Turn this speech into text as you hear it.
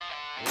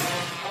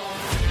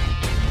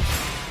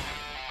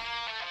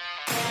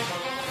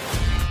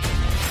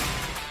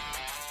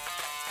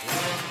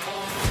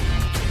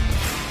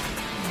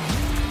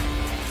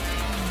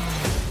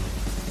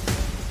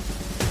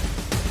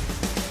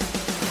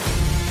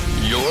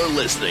You're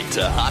listening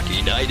to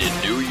Hockey Night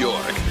in New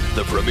York,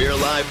 the premier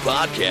live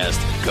podcast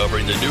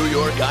covering the New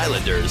York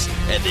Islanders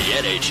and the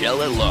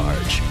NHL at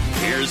large.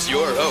 Here's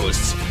your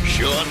hosts,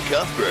 Sean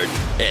Cuthbert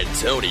and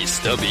Tony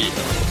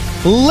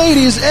Stabile.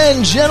 Ladies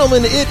and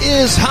gentlemen, it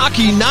is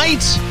Hockey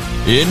Night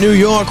in New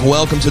York.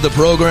 Welcome to the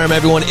program,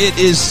 everyone. It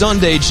is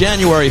Sunday,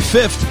 January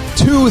 5th,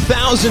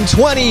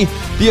 2020,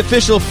 the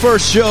official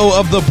first show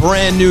of the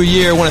brand new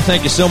year. I want to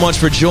thank you so much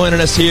for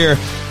joining us here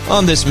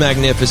on this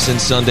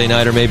magnificent Sunday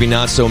night, or maybe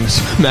not so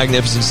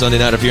magnificent Sunday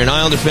night if you're an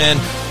Islander fan,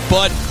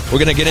 but we're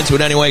going to get into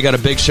it anyway. Got a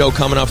big show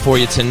coming up for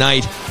you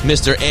tonight.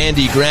 Mr.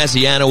 Andy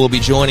Graziano will be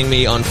joining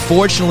me.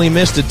 Unfortunately,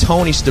 Mr.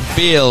 Tony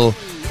Stabile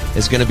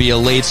is going to be a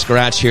late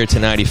scratch here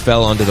tonight. He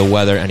fell under the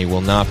weather, and he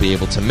will not be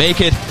able to make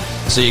it.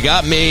 So you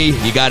got me,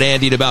 you got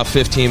Andy in about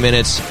 15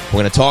 minutes. We're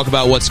going to talk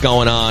about what's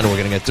going on. We're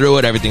going to get through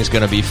it. Everything's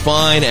going to be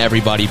fine.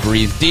 Everybody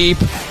breathe deep.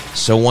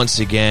 So once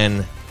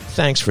again,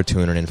 thanks for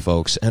tuning in,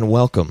 folks, and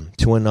welcome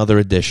to another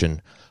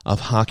edition of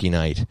Hockey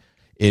Night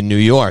in New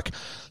York.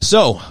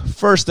 So,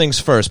 first things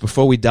first,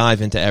 before we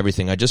dive into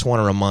everything, I just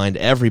want to remind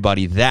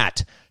everybody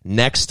that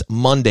next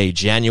Monday,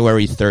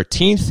 January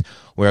 13th,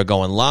 we're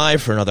going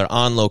live for another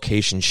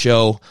on-location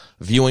show,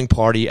 viewing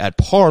party at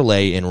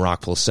Parlay in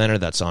Rockville Center.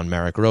 That's on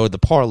Merrick Road. The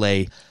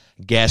Parlay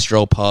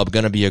Gastro Pub,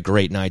 going to be a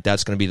great night.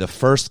 That's going to be the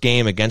first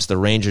game against the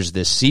Rangers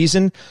this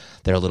season.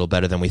 They're a little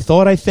better than we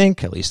thought, I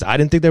think. At least I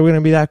didn't think they were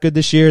going to be that good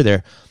this year.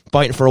 They're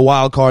fighting for a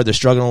wild card. They're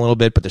struggling a little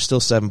bit, but they're still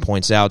 7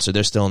 points out, so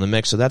they're still in the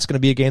mix. So that's going to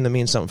be a game that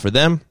means something for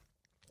them.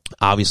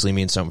 Obviously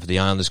means something for the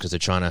Islanders because they're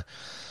trying to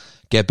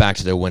get back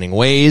to their winning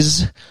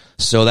ways.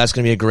 So that's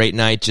going to be a great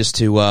night. Just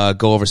to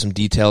go over some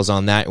details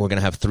on that, we're going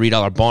to have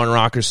 $3 Barn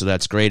Rockers, so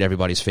that's great.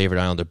 Everybody's favorite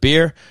Islander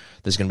beer.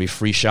 There's going to be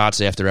free shots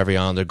after every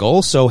Islander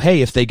goal. So,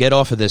 hey, if they get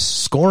off of this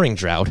scoring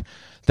drought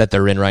that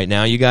they're in right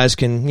now, you guys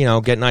can,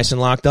 get nice and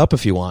locked up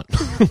if you want.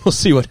 We'll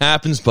see what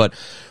happens, but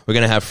we're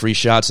going to have free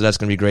shots, so that's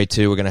going to be great,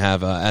 too. We're going to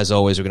have, as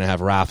always, we're going to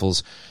have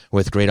raffles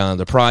with great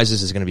Islander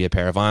prizes. There's going to be a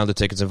pair of Islander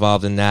tickets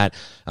involved in that.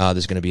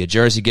 There's going to be a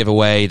jersey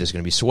giveaway. There's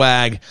going to be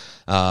swag.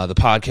 The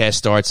podcast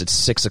starts at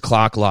 6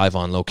 o'clock live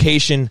on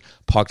location.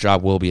 Puck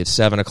drop will be at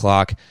 7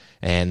 o'clock.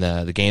 And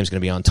the game's going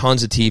to be on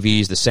tons of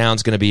TVs. The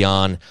sound's going to be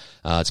on.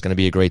 It's going to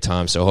be a great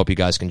time, so I hope you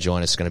guys can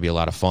join us. It's going to be a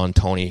lot of fun.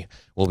 Tony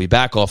will be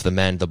back off the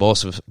mend.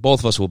 Both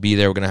of us will be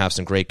there. We're going to have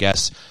some great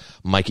guests.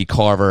 Mikey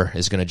Carver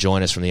is going to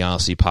join us from the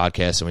ILC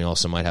podcast, and we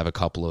also might have a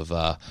couple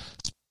of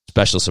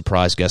special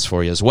surprise guests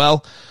for you as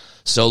well.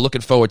 So looking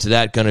forward to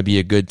that. Going to be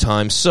a good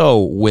time.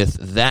 So with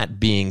that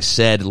being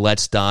said,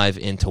 let's dive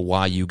into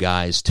why you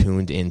guys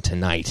tuned in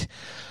tonight.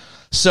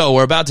 So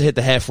we're about to hit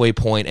the halfway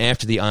point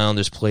after the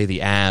Islanders play the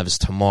Avs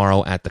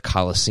tomorrow at the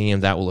Coliseum.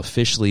 That will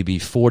officially be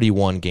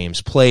 41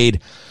 games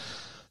played.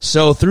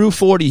 So through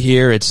 40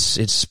 here,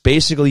 it's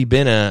basically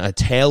been a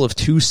tale of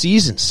two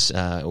seasons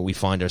we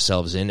find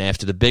ourselves in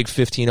after the big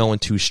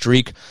 15-0-2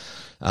 streak.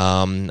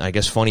 I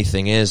guess funny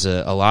thing is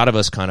a lot of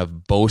us kind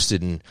of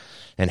boasted and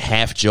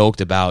half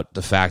joked about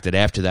the fact that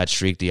after that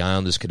streak, the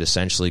Islanders could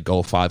essentially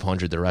go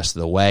 500 the rest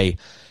of the way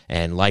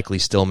and likely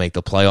still make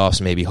the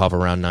playoffs, maybe hover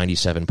around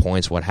 97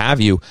 points, what have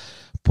you.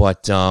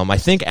 But I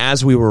think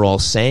as we were all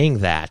saying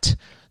that,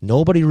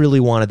 nobody really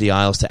wanted the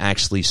Isles to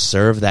actually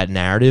serve that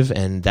narrative,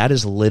 and that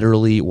is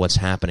literally what's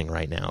happening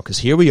right now. Because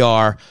here we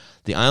are,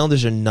 the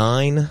Islanders are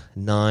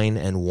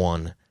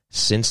 9-9-1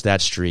 since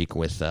that streak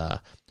with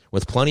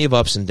plenty of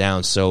ups and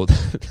downs. So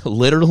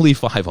literally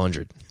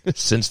 500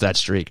 since that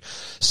streak.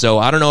 So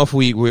I don't know if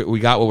we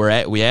got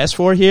what we asked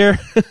for here.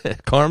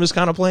 Karma's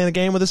kind of playing the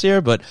game with us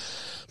here, but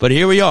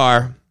here we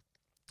are,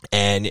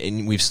 and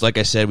we've, like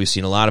I said, we've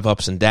seen a lot of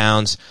ups and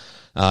downs.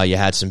 You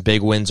had some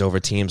big wins over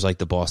teams like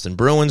the Boston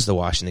Bruins, the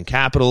Washington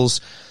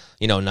Capitals.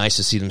 Nice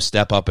to see them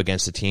step up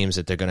against the teams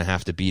that they're going to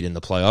have to beat in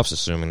the playoffs,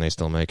 assuming they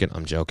still make it.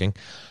 I'm joking.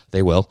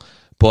 They will.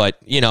 But,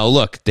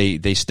 look,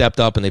 they stepped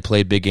up and they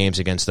played big games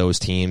against those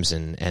teams,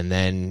 and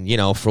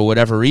then, for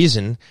whatever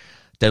reason,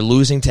 they're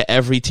losing to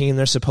every team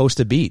they're supposed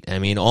to beat. I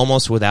mean,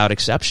 almost without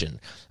exception.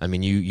 I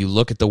mean, you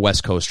look at the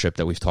West Coast trip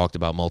that we've talked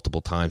about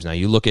multiple times. Now,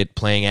 you look at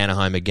playing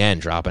Anaheim again,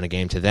 dropping a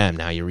game to them.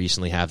 Now, you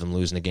recently have them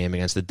losing a game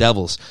against the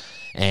Devils.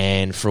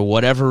 And for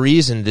whatever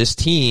reason, this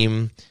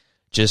team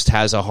just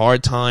has a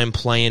hard time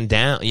playing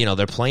down.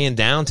 They're playing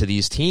down to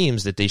these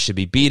teams that they should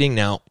be beating.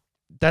 Now,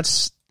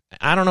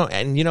 I don't know.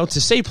 And,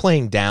 to say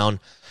playing down,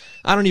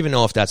 I don't even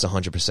know if that's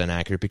 100%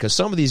 accurate, because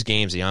some of these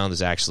games, the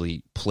Islanders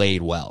actually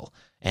played well.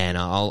 And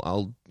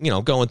I'll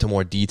go into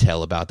more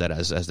detail about that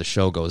as the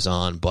show goes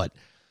on. But,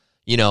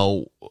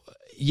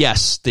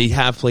 yes, they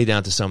have played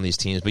down to some of these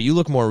teams. But you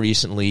look more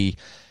recently,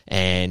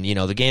 and,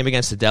 the game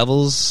against the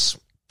Devils,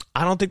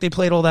 I don't think they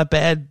played all that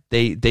bad.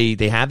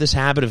 They have this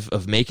habit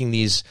of making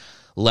these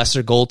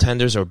lesser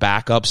goaltenders or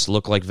backups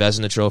look like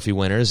Vezina Trophy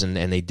winners, and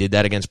they did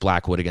that against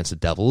Blackwood, against the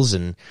Devils.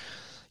 And,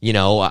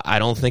 I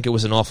don't think it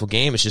was an awful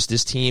game. It's just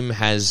this team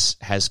has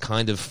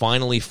kind of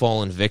finally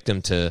fallen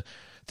victim to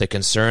the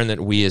concern that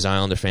we as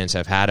Islander fans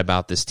have had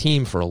about this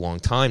team for a long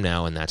time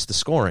now, and that's the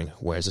scoring.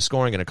 Where's the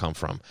scoring going to come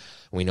from?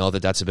 We know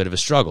that that's a bit of a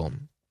struggle.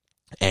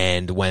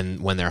 And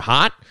when they're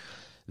hot,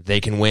 they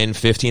can win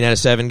 15 out of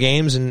 7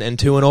 games and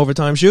 2 in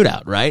overtime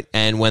shootout, right?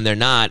 And when they're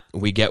not,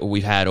 we get what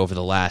we've had over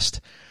the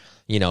last,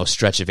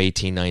 stretch of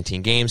 18,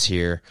 19 games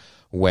here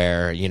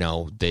where,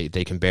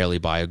 they can barely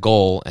buy a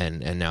goal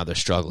and now they're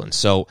struggling.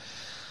 So,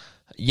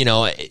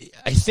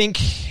 I think,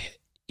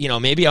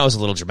 maybe I was a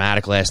little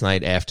dramatic last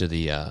night after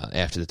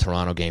the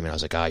Toronto game, and I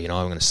was like, I'm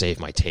going to save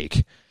my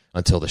take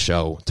until the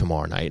show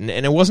tomorrow night.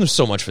 And it wasn't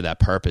so much for that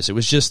purpose. It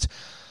was just,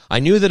 I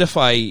knew that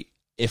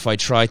if I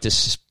tried to,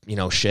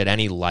 shed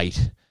any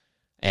light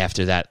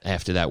after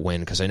that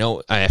win, because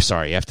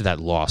after that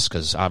loss,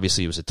 because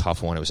obviously it was a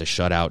tough one. It was a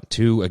shutout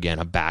to, again,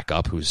 a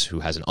backup who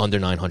has an under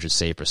 900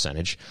 save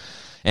percentage.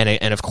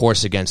 And of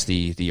course against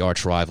the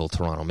arch rival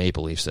Toronto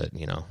Maple Leafs that,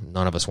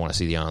 none of us want to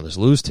see the Islanders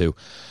lose to.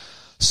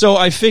 So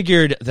I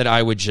figured that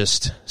I would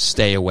just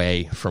stay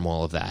away from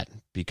all of that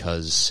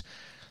because,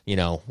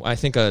 I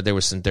think there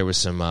was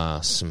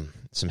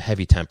some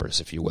heavy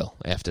tempers, if you will,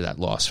 after that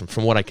loss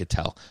from what I could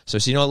tell. So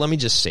let me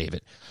just save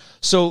it.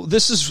 So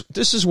this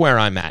is where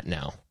I'm at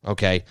now,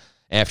 okay?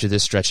 After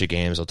this stretch of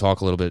games, I'll talk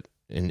a little bit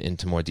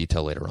into more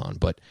detail later on,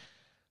 but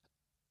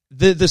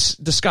the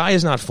sky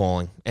is not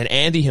falling, and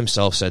Andy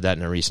himself said that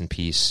in a recent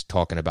piece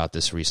talking about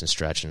this recent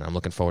stretch, and I'm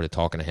looking forward to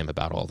talking to him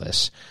about all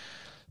this.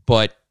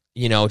 But,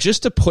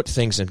 just to put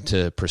things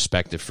into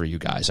perspective for you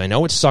guys, I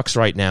know it sucks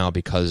right now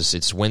because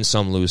it's win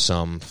some, lose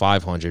some,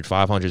 500.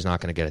 500 is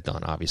not going to get it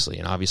done, obviously,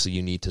 and obviously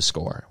you need to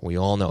score. We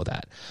all know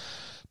that.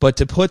 But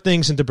to put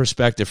things into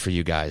perspective for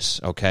you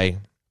guys, okay,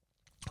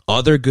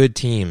 other good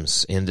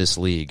teams in this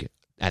league,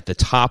 at the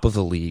top of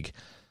the league,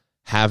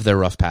 have their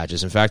rough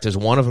patches. In fact, there's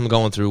one of them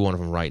going through one of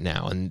them right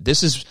now. And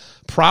this is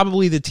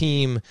probably the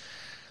team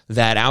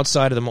that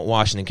outside of the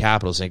Washington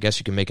Capitals, and I guess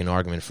you can make an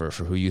argument for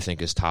who you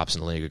think is tops in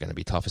the league, are going to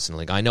be toughest in the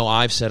league. I know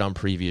I've said on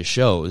previous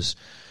shows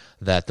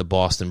that the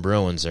Boston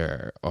Bruins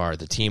are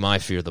the team I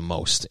fear the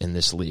most in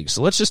this league.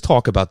 So let's just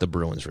talk about the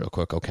Bruins real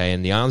quick, okay?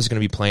 And the Islanders are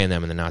going to be playing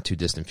them in the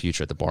not-too-distant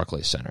future at the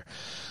Barclays Center.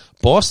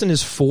 Boston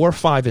is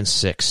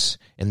 4-5-6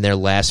 in their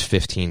last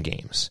 15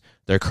 games.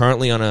 They're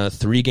currently on a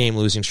 3-game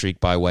losing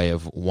streak by way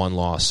of 1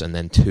 loss and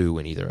then 2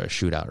 in either a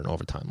shootout or an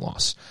overtime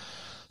loss.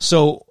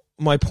 So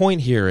my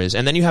point here is,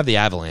 and then you have the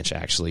Avalanche,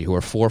 actually, who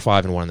are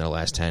 4-5-1 in their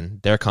last 10.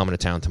 They're coming to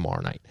town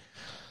tomorrow night.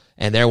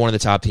 And they're one of the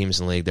top teams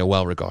in the league. They're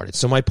well-regarded.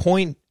 So my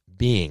point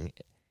being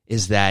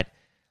is that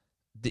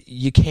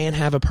you can't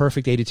have a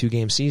perfect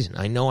 82-game season.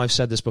 I know I've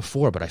said this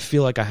before, but I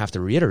feel like I have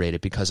to reiterate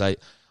it because I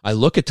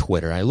look at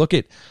Twitter, I look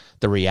at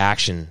the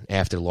reaction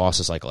after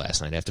losses like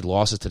last night, after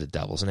losses to the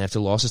Devils and after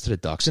losses to the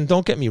Ducks. And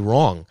don't get me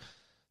wrong,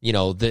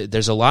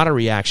 there's a lot of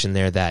reaction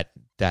there that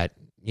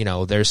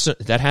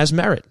has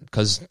merit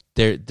because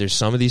there's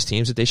some of these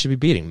teams that they should be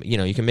beating.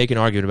 You can make an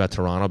argument about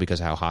Toronto because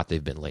of how hot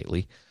they've been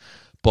lately,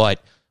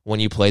 but when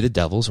you play the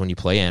Devils, when you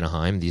play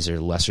Anaheim, these are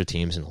lesser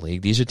teams in the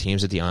league. These are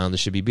teams that the Islanders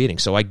should be beating.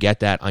 So I get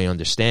that. I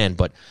understand.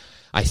 But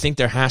I think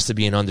there has to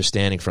be an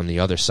understanding from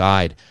the other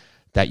side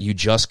that you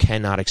just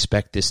cannot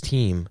expect this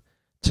team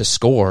to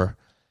score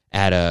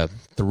at a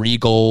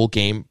 3-goal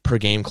game per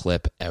game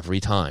clip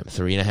every time,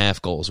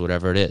 3.5 goals,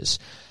 whatever it is.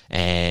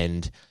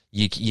 And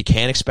you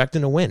can't expect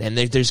them to win. And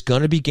there's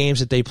going to be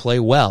games that they play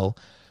well,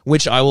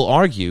 which I will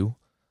argue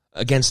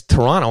against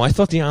Toronto. I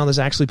thought the Islanders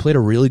actually played a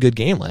really good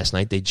game last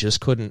night. They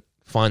just couldn't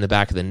find the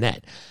back of the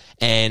net.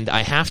 And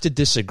I have to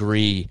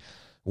disagree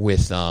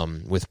with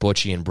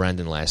Butchie and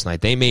Brendan last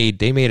night. They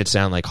made it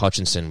sound like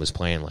Hutchinson was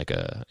playing like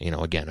a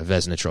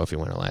Vezina Trophy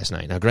winner last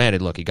night. Now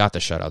granted, look, he got the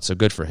shutout, so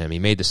good for him. He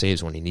made the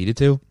saves when he needed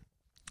to.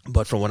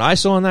 But from what I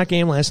saw in that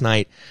game last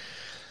night,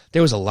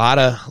 there was a lot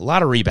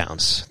of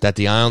rebounds that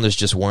the Islanders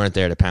just weren't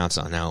there to pounce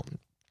on. Now,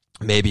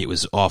 maybe it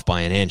was off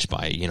by an inch,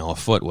 by a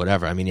foot,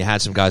 whatever. I mean, you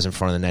had some guys in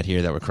front of the net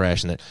here that were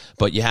crashing it,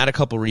 but you had a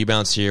couple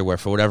rebounds here where,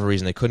 for whatever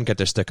reason, they couldn't get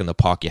their stick in the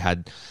puck. You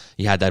had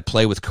that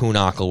play with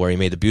Kuhnhackl where he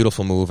made the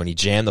beautiful move and he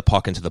jammed the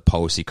puck into the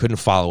post. He couldn't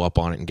follow up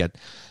on it and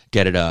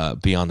get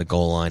it beyond the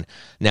goal line.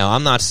 Now,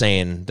 I'm not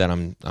saying that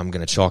I'm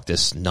going to chalk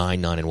this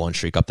 9-1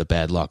 streak up to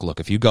bad luck. Look,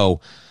 if you go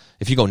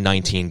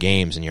 19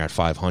 games and you're at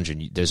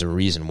 500, there's a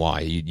reason why.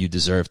 You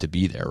deserve to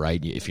be there,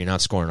 right? If you're not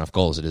scoring enough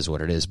goals, it is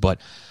what it is.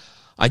 But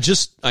I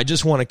just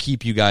want to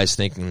keep you guys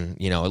thinking,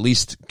 at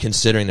least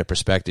considering the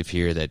perspective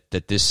here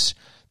that this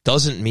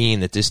doesn't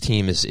mean that this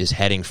team is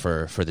heading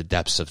for the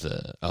depths of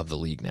the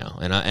league now.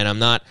 And I'm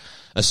not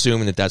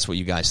assuming that that's what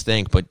you guys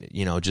think, but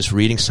just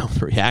reading some of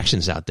the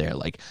reactions out there,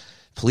 like,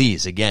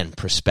 please, again,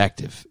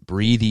 perspective,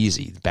 breathe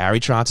easy.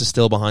 Barry Trotz is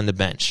still behind the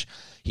bench.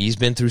 He's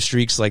been through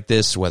streaks like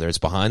this, whether it's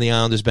behind the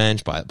Islanders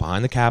bench,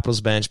 behind the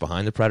Capitals bench,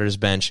 behind the Predators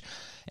bench.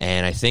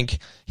 And I think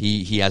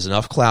he has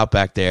enough clout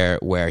back there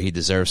where he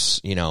deserves,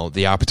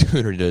 the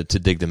opportunity to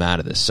dig them out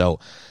of this. So,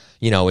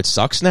 it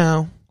sucks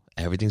now.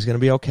 Everything's going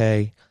to be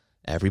okay.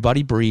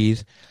 Everybody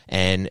breathe.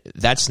 And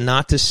that's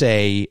not to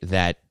say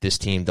that this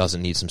team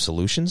doesn't need some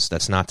solutions.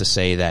 That's not to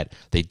say that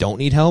they don't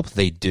need help.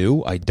 They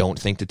do. I don't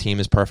think the team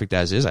is perfect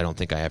as is. I don't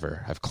think I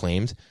ever have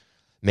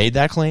made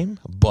that claim.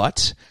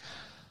 But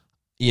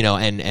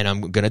and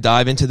I'm going to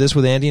dive into this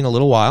with Andy in a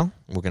little while.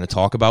 We're going to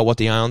talk about what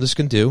the Islanders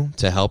can do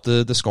to help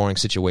the scoring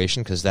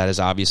situation, because that is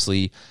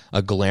obviously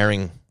a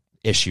glaring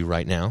issue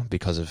right now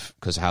because of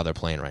how they're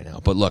playing right now.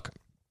 But look,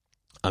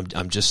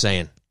 I'm just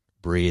saying,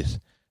 breathe.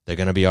 They're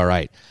going to be all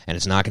right, and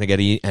it's not going to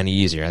get any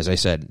easier. As I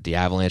said, the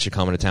Avalanche are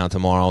coming to town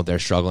tomorrow. They're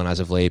struggling as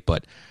of late,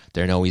 but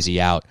they're no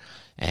easy out.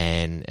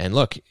 And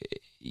look,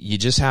 you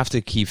just have to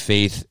keep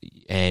faith.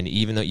 And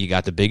even though you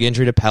got the big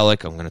injury to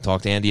Pelech, I'm going to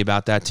talk to Andy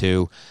about that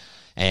too.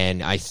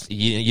 And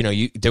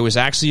there was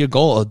actually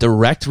a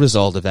direct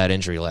result of that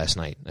injury last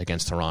night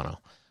against Toronto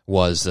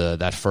was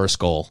that first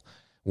goal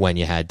when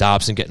you had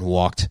Dobson getting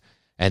walked.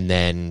 And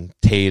then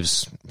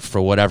Taves, for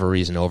whatever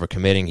reason,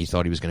 overcommitting. He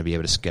thought he was going to be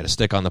able to get a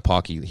stick on the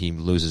puck. He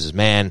loses his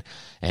man,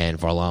 and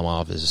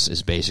Varlamov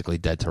is basically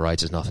dead to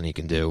rights. There's nothing he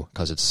can do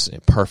because it's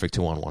a perfect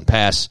 2-on-1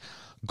 pass.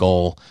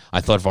 Goal.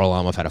 I thought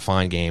Varlamov had a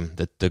fine game.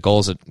 The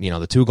goals that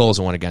the two goals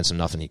that went against him,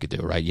 nothing he could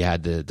do. Right? You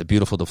had the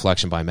beautiful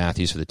deflection by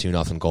Matthews for the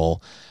 2-0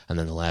 goal, and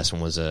then the last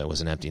one was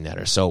an empty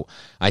netter. So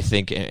I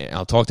think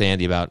I'll talk to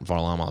Andy about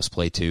Varlamov's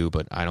play too,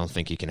 but I don't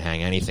think he can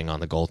hang anything on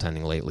the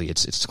goaltending lately.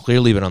 It's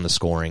clearly been on the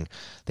scoring.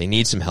 They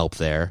need some help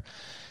there,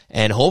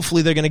 and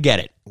hopefully they're going to get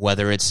it.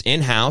 Whether it's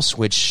in house,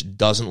 which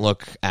doesn't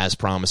look as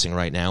promising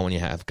right now when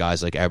you have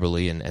guys like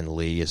Eberle and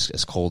Lee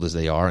as cold as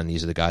they are, and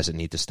these are the guys that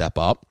need to step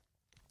up.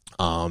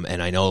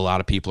 And I know a lot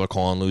of people are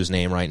calling Lou's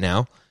name right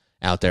now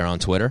out there on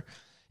Twitter,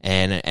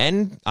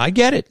 and I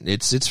get it.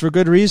 It's for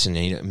good reason.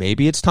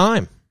 Maybe it's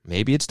time.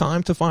 Maybe it's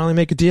time to finally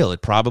make a deal.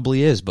 It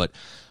probably is, but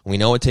we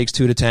know it takes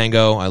two to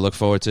tango. I look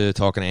forward to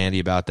talking to Andy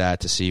about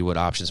that, to see what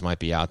options might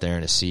be out there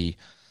and to see,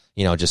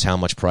 just how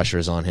much pressure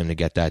is on him to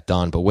get that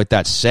done. But with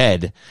that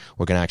said,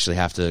 we're going to actually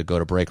have to go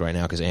to break right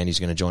now because Andy's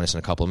going to join us in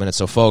a couple of minutes.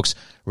 So, folks,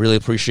 really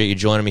appreciate you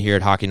joining me here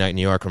at Hockey Night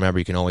New York. Remember,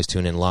 you can always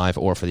tune in live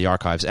or for the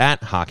archives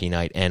at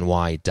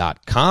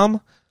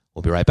HockeyNightNY.com.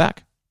 We'll be right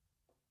back.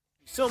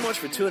 So much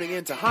for tuning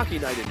in to Hockey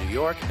Night in New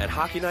York at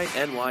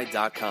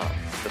HockeyNightNY.com,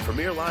 the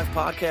premier live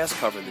podcast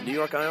covering the New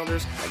York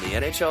Islanders and the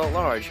NHL at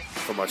large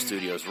from our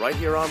studios right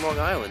here on Long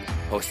Island,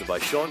 hosted by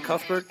Sean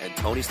Cuthbert and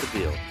Tony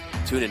Stabile.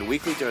 Tune in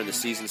weekly during the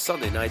season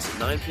Sunday nights at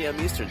 9 p.m.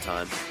 Eastern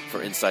Time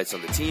for insights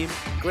on the team,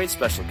 great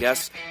special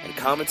guests, and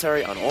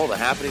commentary on all the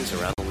happenings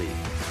around the league.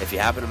 If you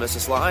happen to miss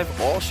us live,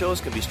 all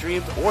shows can be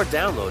streamed or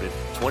downloaded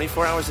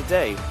 24 hours a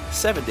day,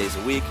 7 days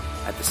a week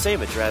at the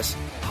same address,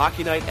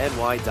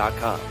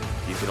 HockeyNightNY.com.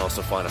 You can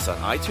also find us on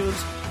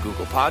iTunes,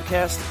 Google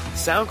Podcasts,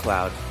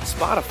 SoundCloud,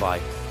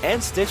 Spotify,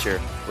 and Stitcher,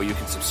 where you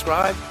can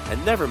subscribe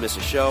and never miss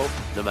a show,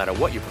 no matter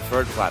what your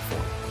preferred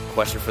platform.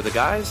 Question for the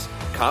guys?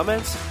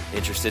 Comments?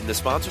 Interested in the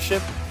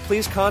sponsorship?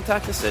 Please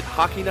contact us at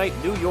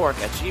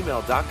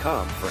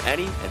HockeyNightNewYork@gmail.com for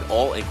any and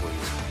all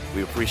inquiries.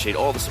 We appreciate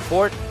all the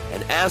support,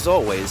 and as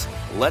always,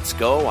 let's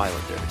go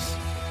Islanders.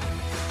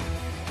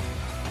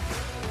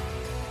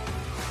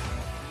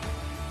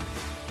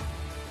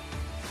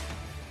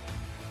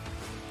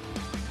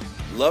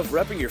 Love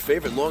repping your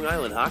favorite Long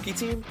Island hockey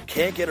team?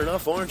 Can't get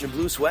enough orange and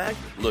blue swag?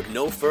 Look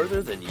no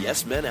further than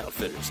Yes Men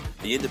Outfitters,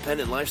 the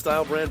independent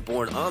lifestyle brand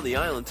born on the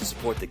island to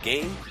support the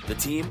game, the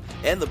team,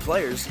 and the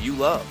players you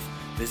love.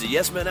 Visit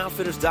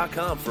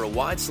YesMenOutfitters.com for a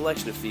wide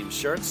selection of themed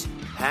shirts,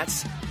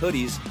 hats,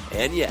 hoodies,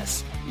 and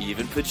yes,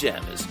 even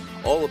pajamas.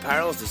 All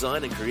apparel is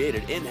designed and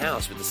created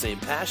in-house with the same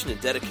passion and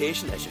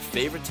dedication as your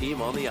favorite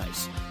team on the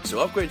ice.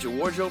 So upgrade your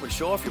wardrobe and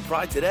show off your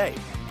pride today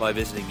by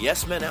visiting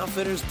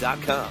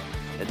YesMenOutfitters.com.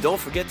 And don't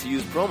forget to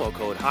use promo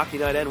code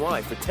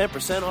HockeyNightNY for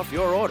 10% off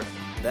your order.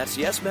 That's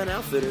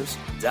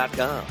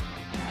YesMenOutfitters.com.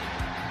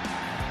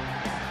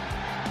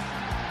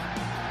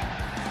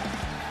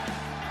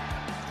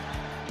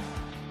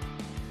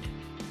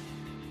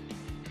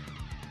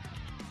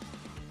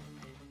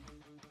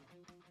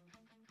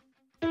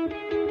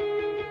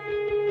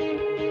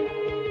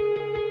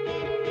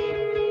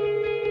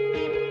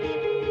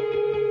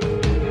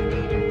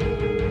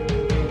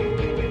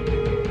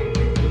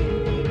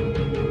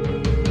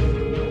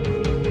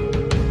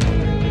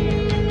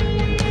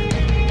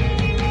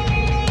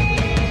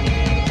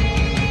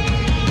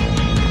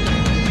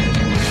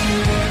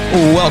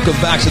 Welcome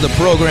back to the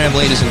program,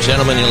 ladies and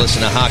gentlemen. You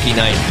listen to Hockey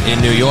Night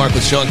in New York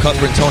with Sean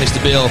Cuthbert and Tony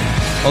Stabile.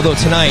 Although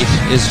tonight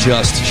is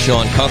just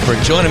Sean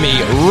Cuthbert. Joining me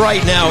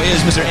right now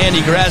is Mr.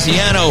 Andy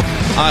Graziano,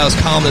 Isles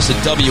columnist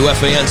at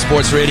WFAN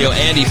Sports Radio.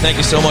 Andy, thank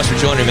you so much for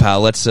joining me,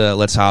 pal.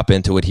 Let's hop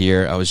into it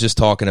here. I was just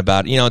talking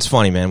about, it's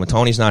funny, man. When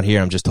Tony's not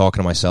here, I'm just talking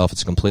to myself.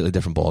 It's a completely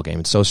different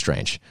ballgame. It's so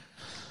strange.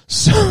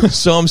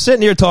 So I'm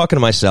sitting here talking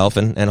to myself,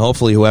 and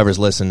hopefully whoever's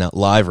listening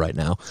live right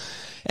now,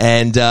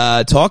 and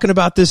talking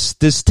about this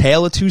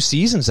tale of two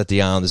seasons that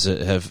the Islanders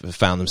have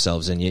found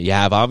themselves in. You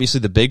have obviously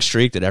the big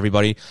streak that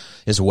everybody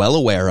is well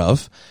aware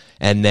of,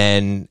 and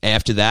then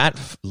after that,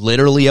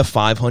 literally a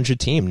 500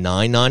 team,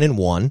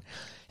 9-1,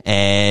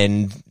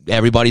 and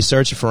everybody's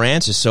searching for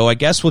answers. So I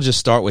guess we'll just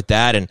start with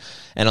that, and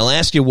I'll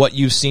ask you what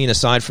you've seen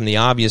aside from the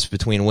obvious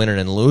between winning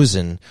and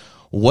losing.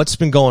 What's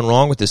been going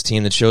wrong with this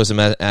team that shows them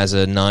as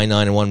a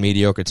 9-1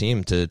 mediocre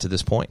team to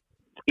this point?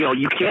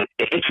 You can't.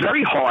 It's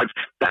very hard.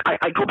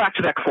 I go back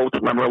to that quote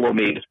that Lamoriello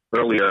made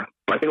earlier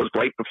I think it was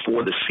right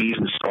before the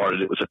season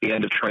started. It was at the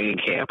end of training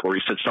camp where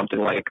he said something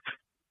like,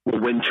 we'll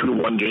win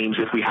 2-1 games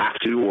if we have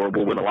to, or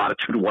we'll win a lot of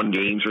 2-1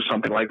 games or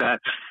something like that.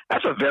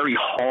 That's a very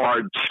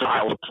hard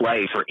style to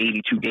play for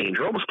 82 games.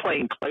 You're almost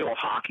playing playoff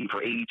hockey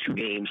for 82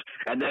 games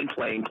and then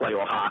playing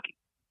playoff hockey.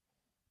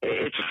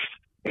 It's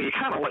you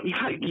kind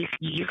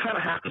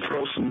of have to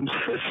throw some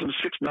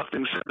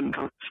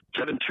 6-0,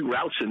 7-2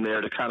 routes in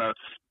there to kind of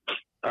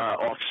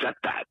offset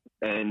that.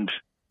 And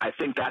I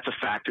think that's a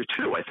factor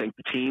too. I think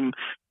the team,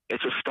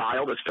 it's a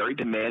style that's very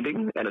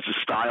demanding, and it's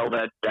a style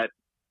that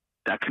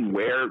can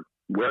wear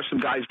some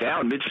guys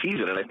down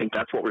mid-season, and I think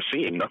that's what we're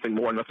seeing. Nothing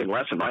more, nothing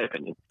less, in my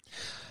opinion.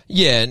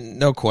 Yeah,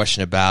 no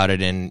question about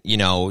it. And,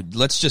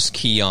 let's just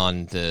key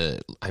on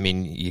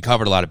you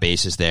covered a lot of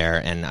bases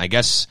there, and I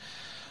guess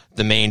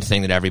the main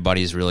thing that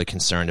everybody is really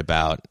concerned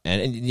about,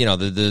 and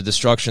the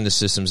structure and the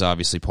system is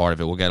obviously part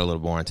of it. We'll get a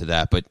little more into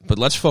that, but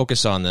let's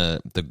focus on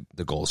the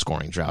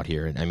goal-scoring drought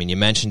here. And, you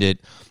mentioned it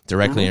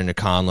directly in your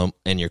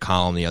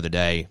column the other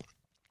day.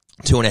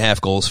 2.5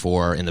 goals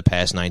for in the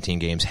past 19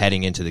 games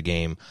heading into the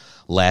game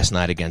last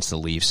night against the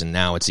Leafs, and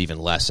now it's even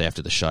less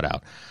after the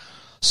shutout.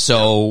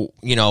 So,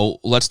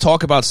 let's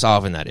talk about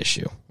solving that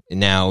issue.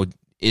 Now,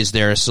 is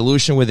there a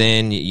solution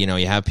within? You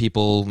have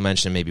people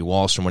mention maybe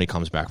Wahlstrom when he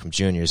comes back from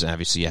juniors, and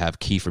obviously you have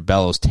Kiefer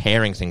Bellows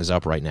tearing things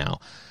up right now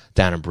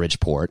down in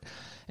Bridgeport.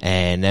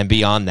 And then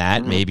beyond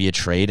that, maybe a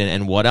trade,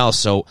 and what else?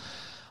 So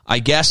I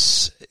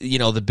guess,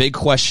 the big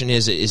question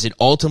is it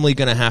ultimately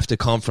going to have to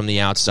come from the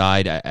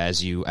outside,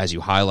 as you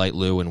highlight,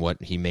 Lou, and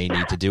what he may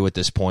need to do at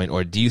this point?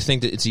 Or do you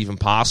think that it's even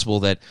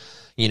possible that,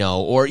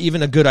 or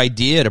even a good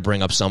idea to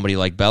bring up somebody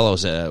like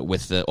Bellows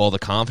with all the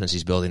confidence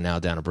he's building now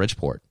down at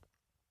Bridgeport?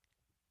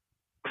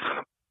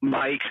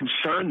 My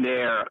concern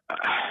there,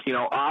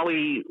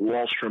 Ollie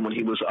Wahlstrom, when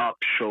he was up,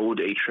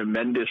 showed a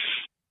tremendous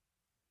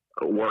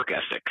work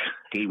ethic.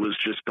 He was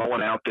just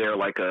going out there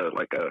like a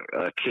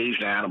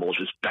caged animal,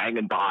 just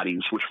banging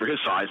bodies, which for his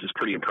size is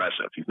pretty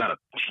impressive. He's not a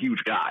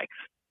huge guy.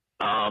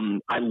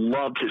 I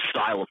loved his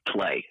style of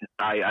play.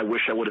 I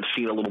wish I would have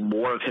seen a little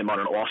more of him on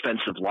an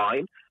offensive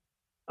line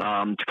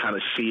to kind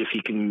of see if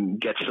he can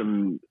get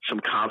some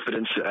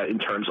confidence in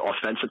terms of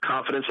offensive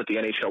confidence at the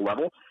NHL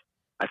level.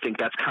 I think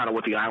that's kind of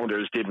what the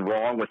Islanders did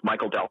wrong with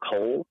Michael Del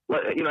Cole.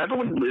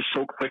 Everyone is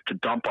so quick to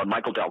dump on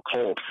Michael Del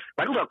Cole.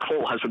 Michael Del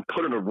Cole has been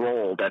put in a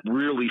role that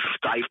really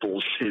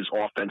stifles his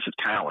offensive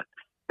talent.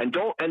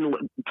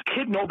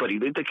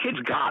 The kid's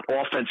got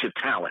offensive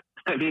talent.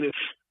 I mean,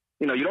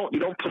 you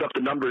don't put up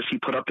the numbers he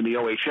put up in the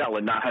OHL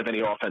and not have any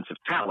offensive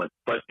talent.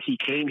 But he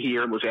came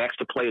here and was asked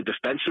to play a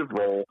defensive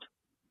role,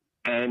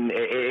 and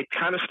it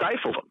kind of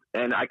stifled him.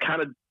 And I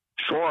kind of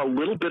saw a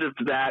little bit of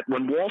that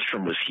when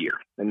Wahlstrom was here,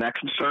 and that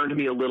concerned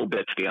me a little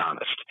bit, to be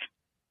honest.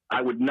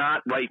 I would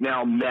not right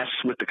now mess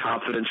with the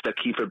confidence that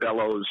Kiefer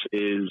Bellows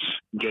is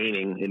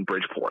gaining in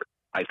Bridgeport.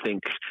 I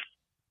think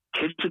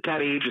kids at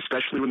that age,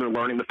 especially when they're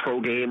learning the pro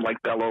game like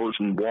Bellows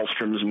and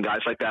Wahlstroms and guys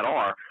like that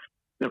are,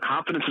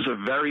 confidence is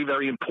a very,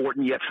 very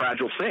important yet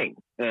fragile thing,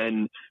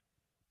 and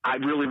I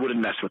really wouldn't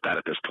mess with that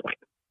at this point.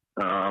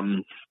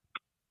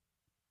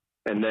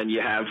 And then you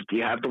have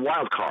the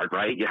wild card,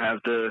 right? You have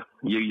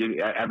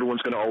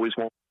everyone's going to always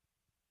want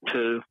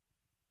to.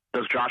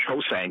 Does Josh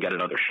Ho-Sang get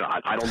another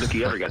shot? I don't think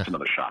he ever gets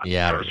another shot.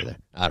 Yeah, I don't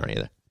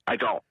either. I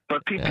don't.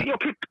 But people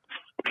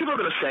are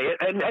going to say it,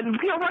 and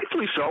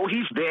rightfully so.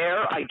 He's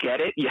there. I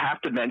get it. You have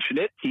to mention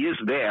it. He is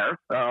there.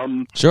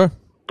 Sure.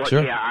 But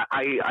sure. Yeah,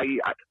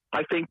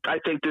 I think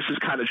this is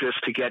kind of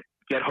just to get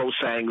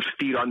Ho-Sang's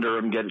feet under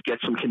him, get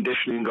some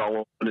conditioning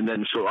going, and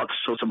then so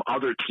some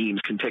other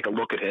teams can take a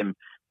look at him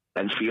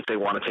and see if they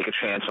want to take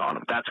a chance on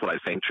him. That's what I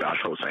think Josh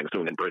Ho-Sang is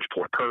doing in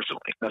Bridgeport personally.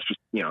 That's just,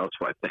 that's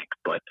what I think.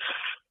 But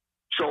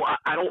so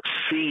I don't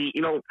see,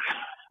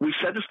 we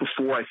said this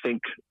before. I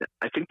think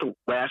the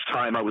last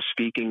time I was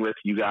speaking with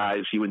you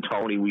guys, you and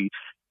Tony, we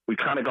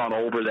kind of gone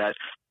over that,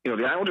 the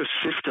Islanders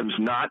system's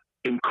not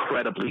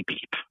incredibly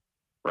deep,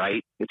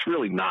 right? It's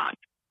really not.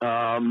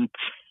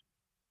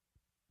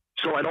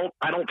 So I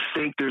don't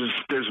think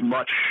there's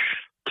much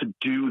to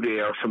do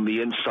there from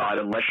the inside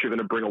unless you're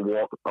going to bring a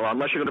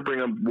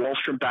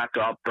Wahlstrom back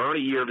up, burn a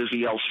year of his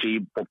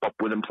ELC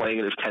with him playing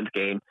in his 10th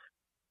game,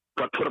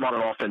 but put him on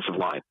an offensive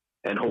line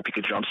and hope he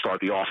could jumpstart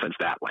the offense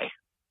that way.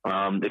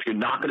 If you're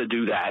not going to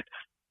do that,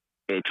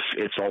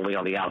 it's only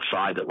on the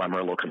outside that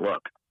Lamoriello can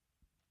look.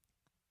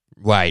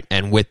 Right,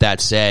 and with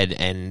that said,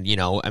 and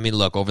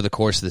look, over the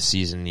course of the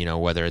season,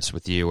 whether it's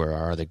with you or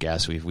our other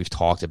guests, we've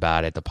talked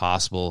about it, the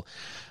possible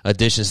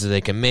additions that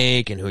they can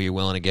make and who you're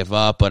willing to give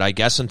up. But I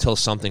guess until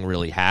something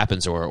really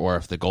happens, or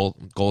if the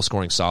goal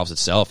scoring solves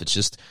itself, it's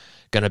just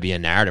going to be a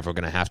narrative we're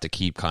going to have to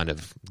keep kind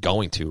of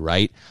going to,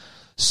 right?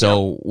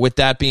 So with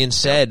that being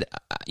said,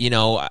 you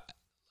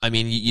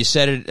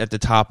said it at the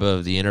top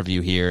of the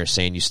interview here,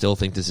 saying you still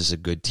think this is a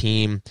good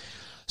team.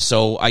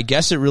 So I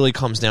guess it really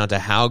comes down to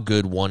how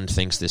good one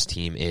thinks this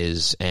team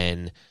is,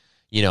 and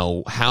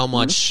how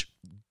much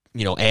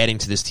adding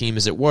to this team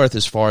is it worth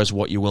as far as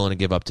what you're willing to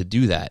give up to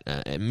do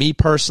that. Me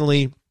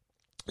personally,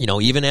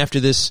 even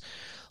after this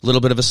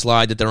little bit of a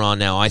slide that they're on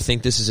now. I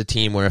think this is a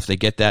team where if they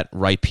get that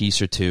right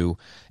piece or two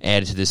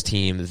added to this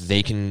team,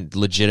 they can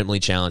legitimately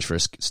challenge for a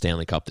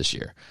Stanley Cup this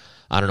year.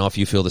 I don't know if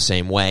you feel the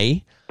same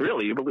way.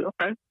 Really? You believe?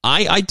 Okay.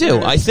 I do.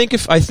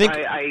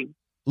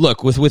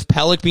 Look, with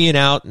Pelech being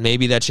out,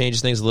 maybe that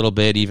changes things a little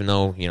bit, even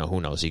though, who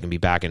knows, he can be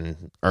back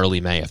in early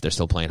May if they're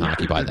still playing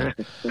hockey by then.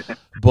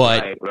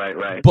 But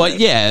right.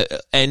 yeah,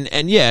 and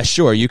yeah,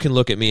 sure, you can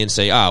look at me and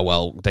say,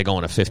 well, they go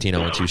on a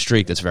 15-0-2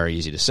 streak. That's very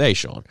easy to say,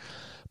 Sean.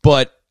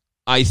 But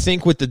I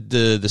think with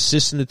the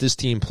system that this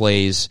team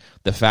plays,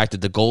 the fact that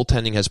the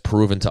goaltending has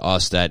proven to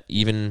us that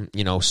even,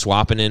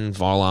 swapping in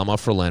Varlamov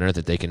for Leonard,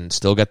 that they can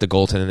still get the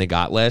goaltending they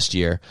got last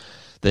year.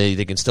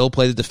 They can still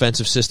play the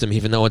defensive system,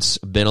 even though it's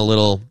been a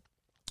little...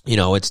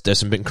 there's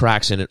some been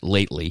cracks in it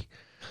lately.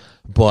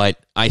 But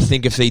I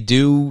think if they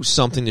do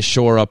something to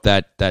shore up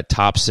that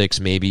top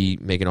six, maybe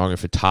make an argument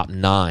for top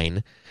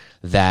 9,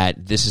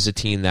 that this is a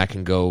team that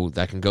can go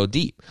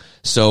deep.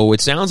 So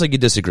it sounds like you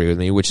disagree with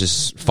me, which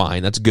is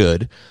fine. That's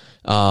good.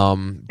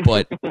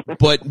 But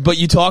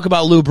you talk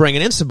about Lou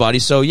bringing in somebody.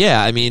 So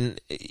yeah, I mean,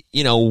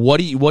 what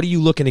are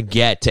you looking to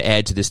get to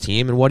add to this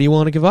team, and what do you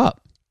want to give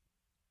up?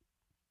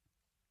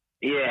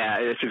 Yeah,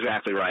 that's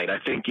exactly right. I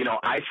think,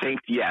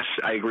 yes,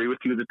 I agree with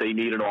you that they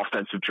need an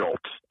offensive jolt.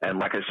 And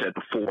like I said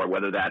before,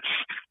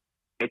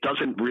 it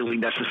doesn't really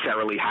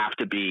necessarily have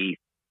to be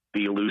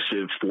the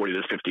elusive 40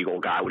 to 50 goal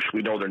guy, which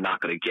we know they're not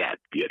going to get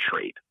via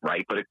trade,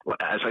 right? But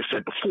as I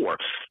said before,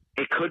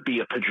 it could be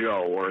a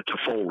Peugeot or a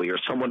Toffoli or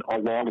someone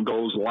along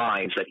those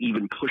lines that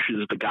even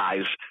pushes the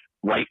guys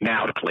right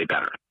now to play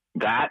better.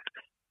 That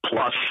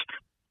plus,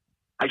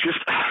 I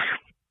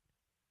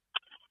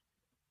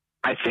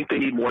think they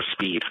need more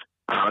speed.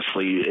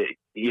 Honestly,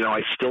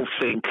 I still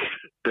think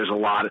there's a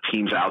lot of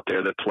teams out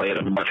there that play at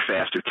a much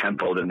faster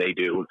tempo than they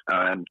do.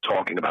 I'm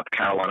talking about the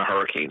Carolina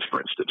Hurricanes,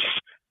 for instance.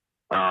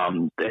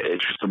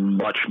 It's just a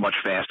much, much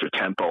faster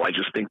tempo. I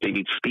just think they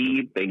need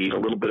speed. They need a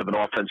little bit of an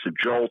offensive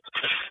jolt.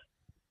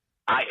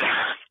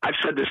 I've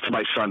said this to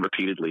my son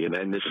repeatedly,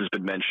 and this has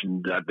been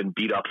mentioned. I've been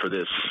beat up for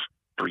this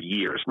for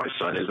years. My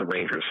son is a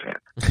Rangers fan.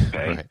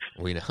 Okay? Right.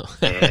 We know.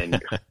 And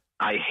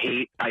I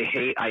hate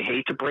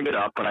to bring it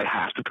up, but I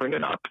have to bring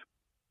it up.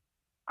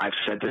 I've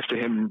said this to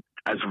him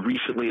as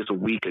recently as a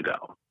week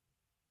ago.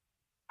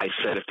 I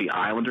said if the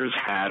Islanders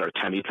had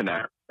Artemi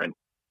Panarin,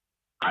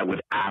 I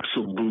would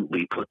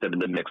absolutely put them in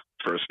the mix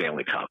for a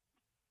Stanley Cup.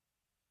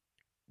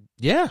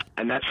 Yeah.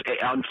 And that's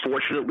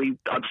unfortunately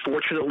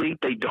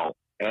they don't.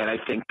 And I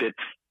think that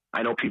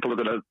I know people are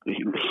going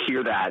to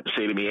hear that and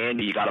say to me,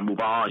 Andy, you got to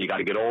move on. You got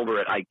to get over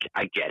it. I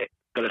get it,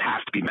 but it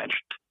has to be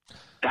mentioned.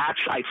 That's,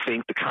 I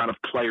think, the kind of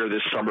player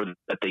this summer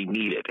that they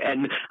needed.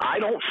 And I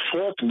don't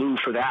fault Lou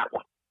for that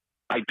one.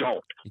 I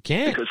don't. You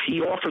can't. Because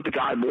he offered the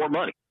guy more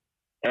money.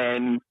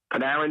 And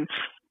Panarin,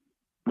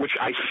 which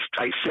I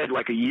said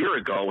like a year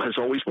ago, has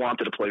always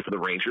wanted to play for the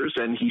Rangers,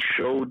 and he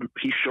showed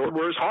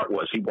where his heart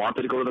was. He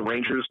wanted to go to the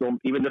Rangers,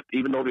 even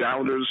though the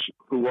Islanders,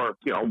 who are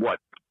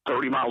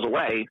 30 miles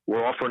away,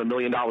 were offering $1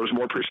 million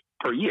more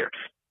per year.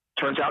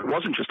 Turns out it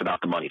wasn't just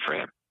about the money for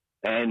him.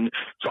 And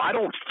so I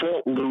don't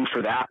fault Lou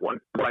for that one.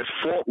 What I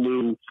fault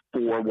Lou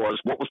for was,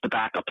 what was the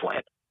backup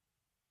plan?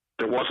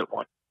 There wasn't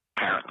one,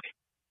 apparently.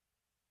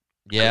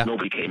 Yeah.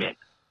 Nobody came in.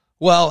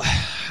 Well,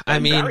 I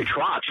mean, Barry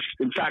Trotz,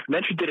 in fact,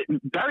 mentioned it.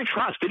 Barry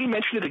Trotz, did he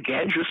mention it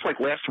again just like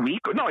last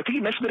week? No, I think he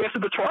mentioned it after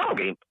the Toronto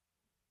game.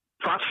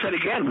 Trotz said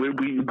again,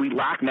 we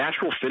lack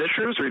natural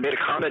finishers, or he made a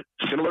comment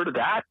similar to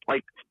that.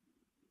 Like,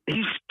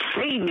 he's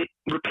saying it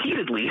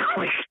repeatedly.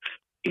 Like,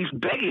 he's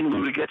begging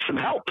Lou to get some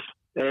help.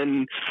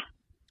 And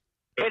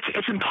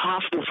it's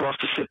impossible for us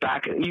to sit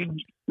back. You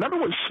remember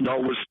when Snow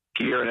was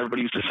here and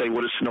everybody used to say,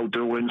 what is Snow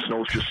doing?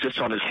 Snow just sits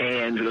on his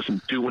hands and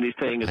doesn't do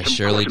anything. I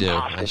surely do.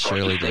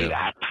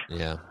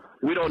 Yeah.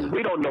 We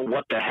don't know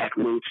what the heck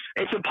Lou.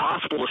 It's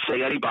impossible to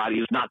say anybody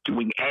is not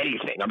doing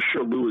anything. I'm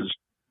sure Lou is.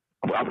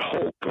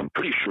 I'm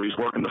pretty sure he's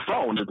working the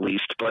phones at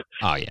least. But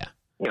oh yeah,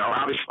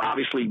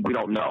 obviously we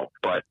don't know.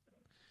 But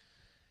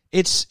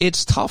it's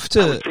tough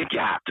to. I would think you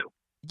have to.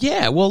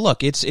 Yeah. Well,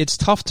 look, it's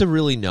tough to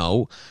really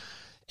know.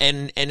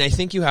 And I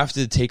think you have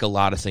to take a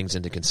lot of things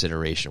into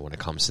consideration when it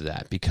comes to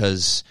that,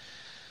 because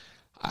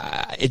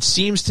it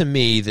seems to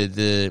me that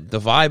the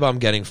vibe I'm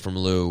getting from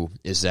Lou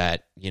is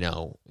that,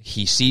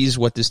 he sees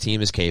what this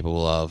team is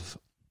capable of,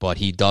 but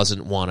he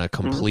doesn't want to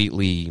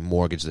completely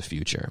mortgage the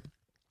future.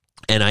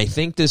 And I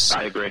think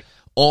I agree.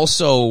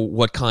 Also,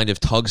 what kind of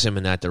tugs him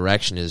in that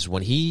direction is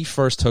when he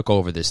first took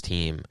over this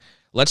team,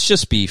 let's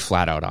just be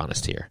flat out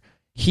honest here.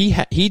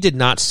 He did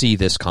not see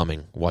this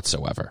coming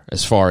whatsoever,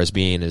 as far as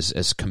being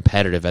as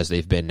competitive as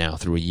they've been now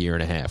through a year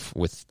and a half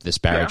with this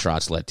Barry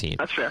Trotz-led team.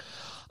 That's fair.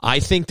 I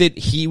think that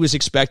he was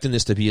expecting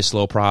this to be a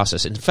slow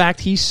process. In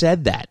fact, he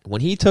said that. When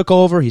he took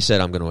over, he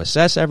said, I'm going to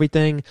assess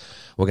everything.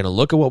 We're going to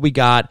look at what we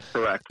got.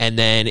 Correct. And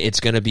then it's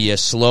going to be a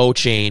slow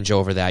change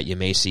over that. You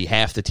may see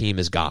half the team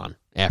is gone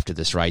after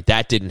this, right?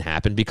 That didn't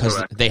happen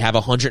because they have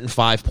a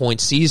 105-point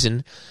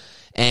season.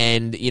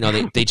 And,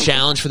 they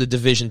challenge for the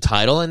division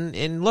title,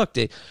 and look,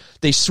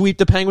 they sweep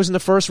the Penguins in the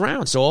first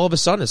round. So all of a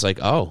sudden it's like,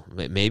 oh,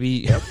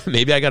 maybe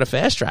I got to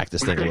fast track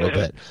this thing a little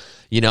bit,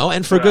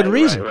 and for good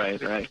reason.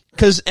 Right.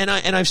 Because,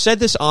 I've said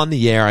this on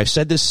the air, I've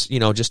said this,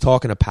 just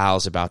talking to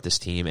pals about this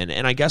team,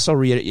 and I guess I'll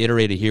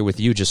reiterate it here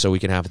with you just so we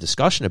can have a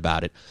discussion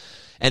about it.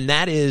 And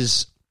that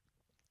is,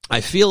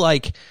 I feel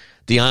like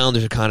the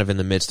Islanders are kind of in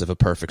the midst of a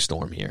perfect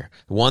storm here.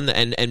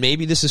 And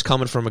maybe this is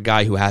coming from a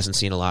guy who hasn't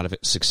seen a lot of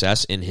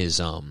success in his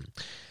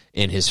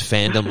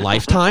fandom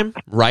lifetime,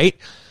 right?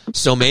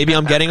 So maybe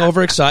I'm getting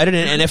overexcited,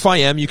 and if I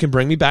am, you can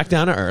bring me back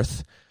down to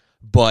earth.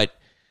 But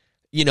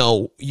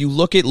you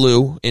look at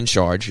Lou in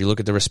charge, you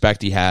look at the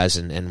respect he has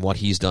and what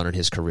he's done in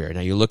his career.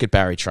 Now you look at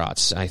Barry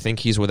Trotz. I think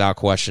he's without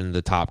question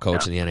the top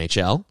coach in the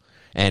NHL.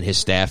 And his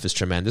staff is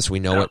tremendous. We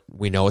know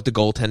what the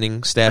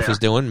goaltending staff is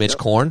doing. Mitch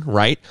Korn,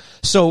 right?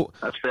 So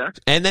that's fair.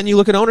 And then you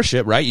look at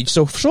ownership, right?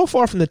 So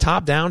far from the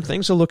top down,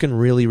 things are looking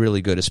really,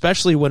 really good.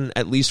 Especially when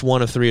at least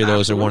one of three of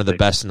those are one of the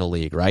best in the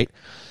league, right?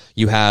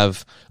 You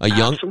have a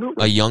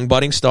young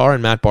budding star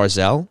in Matt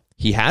Barzal.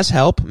 He has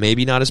help,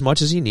 maybe not as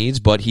much as he needs,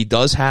 but he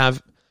does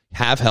have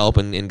help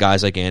in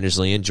guys like Anders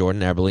Lee and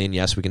Jordan Eberle. And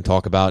yes, we can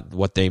talk about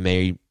what they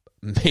may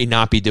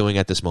not be doing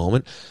at this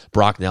moment.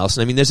 Brock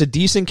Nelson. I mean, there's a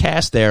decent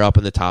cast there up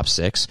in the top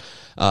six.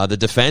 The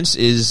defense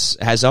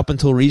has up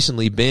until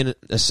recently been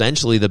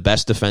essentially the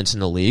best defense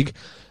in the league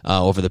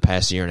over the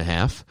past year and a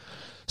half.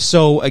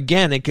 So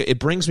again, it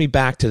brings me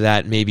back to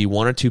that maybe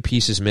one or two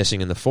pieces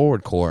missing in the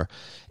forward core.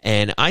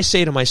 And I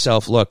say to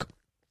myself, look,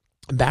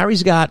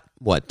 Barry's got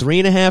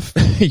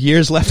 3.5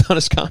 years left on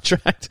his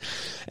contract,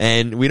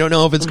 and we don't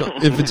know if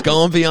it's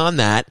going beyond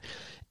that.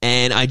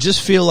 And I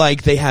just feel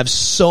like they have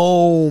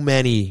so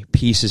many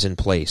pieces in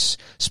place,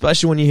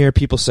 especially when you hear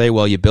people say,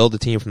 well, you build a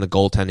team from the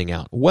goaltending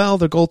out. Well,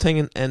 the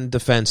goaltending and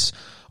defense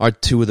are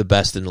two of the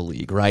best in the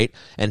league, right?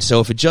 And so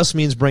if it just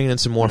means bringing in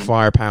some more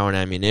firepower and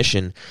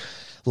ammunition,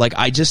 like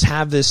I just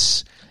have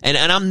this, and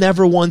I'm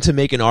never one to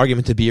make an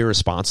argument to be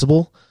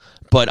irresponsible,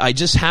 but I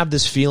just have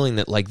this feeling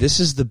that like this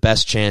is the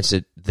best chance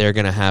that they're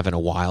going to have in a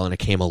while, and it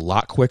came a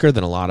lot quicker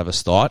than a lot of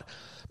us thought.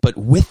 But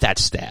with that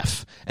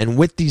staff and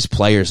with these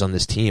players on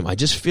this team, I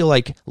just feel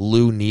like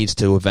Lou needs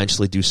to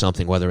eventually do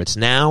something, whether it's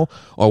now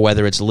or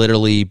whether it's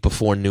literally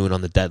before noon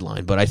on the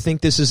deadline. But I think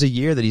this is a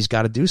year that he's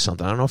got to do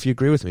something. I don't know if you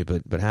agree with me,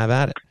 but have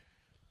at it.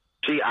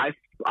 See, I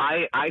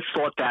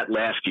thought that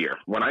last year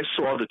when I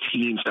saw the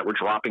teams that were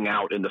dropping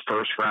out in the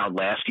first round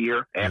last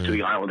year after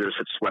the Islanders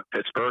had swept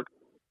Pittsburgh.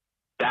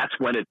 That's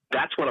when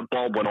a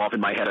bulb went off in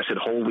my head. I said,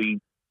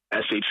 holy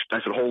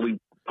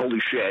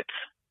shit.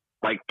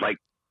 Like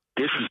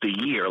this is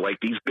the year. Like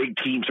these big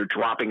teams are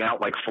dropping out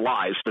like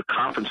flies. The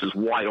conference is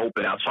wide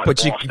open outside of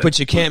Boston. But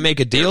you can't make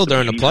a deal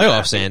during the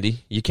playoffs,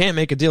 Andy. You can't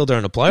make a deal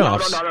during the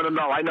playoffs.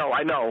 No.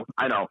 I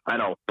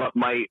know. But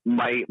my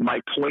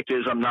point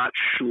is, I'm not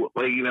sure.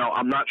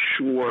 I'm not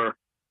sure.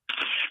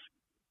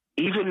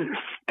 Even,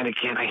 and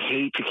again, I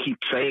hate to keep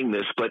saying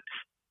this, but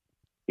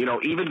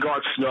even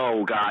Garth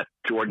Snow got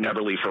Jordan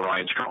Eberle for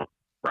Ryan Strome,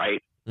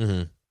 right?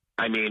 Mm-hmm.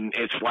 I mean,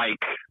 it's like,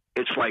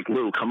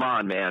 Lou, come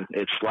on, man.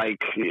 It's like,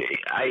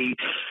 the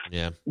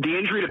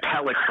injury to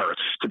Pelech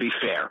hurts, to be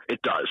fair.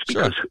 It does.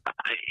 Because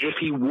if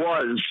he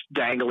was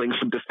dangling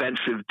some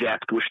defensive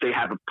depth, which they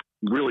have a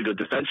really good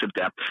defensive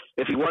depth,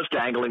 if he was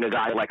dangling a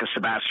guy like a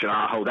Sebastian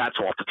Aho, that's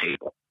off the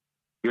table.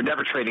 You're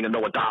never trading a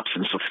Noah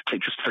Dobson, so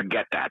just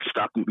forget that.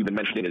 Stop even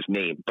mentioning his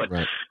name. But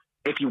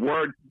if you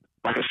were,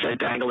 like I said,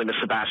 dangling a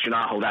Sebastian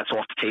Aho, that's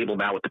off the table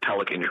now with the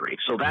Pelech injury.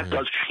 So that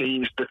does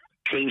change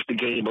the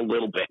game a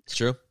little bit. It's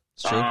true.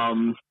 It's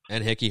true.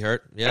 And Hickey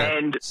hurt. Yeah.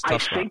 And I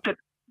think that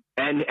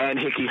and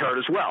Hickey hurt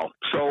as well.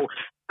 So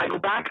I go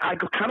back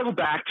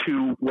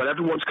to what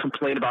everyone's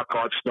complaint about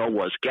Garth Snow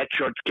was get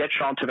John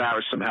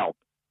Tavares some help.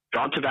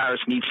 John Tavares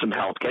needs some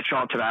help. Get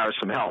John Tavares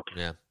some help.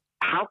 Yeah.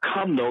 How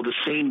come though the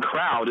same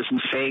crowd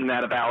isn't saying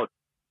that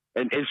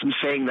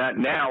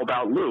now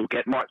about Lou?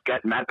 Get Matt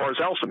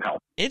Barzal some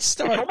help. It's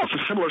almost a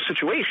similar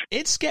situation.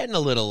 It's getting a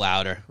little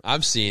louder.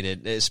 I'm seeing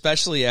it,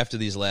 especially after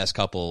these last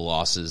couple of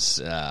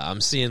losses.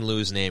 I'm seeing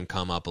Lou's name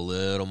come up a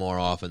little more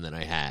often than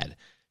I had.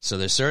 So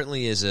there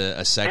certainly is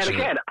a section.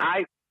 And again,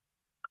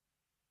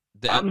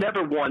 I'm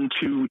never one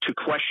to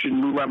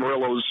question Lou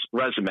Lamoriello's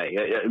resume.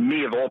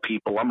 Me of all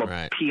people, I'm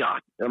a peon.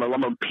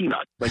 I'm a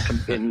peanut, like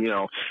in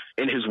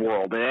his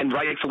world, and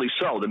rightfully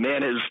so. The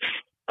man has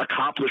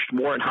accomplished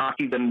more in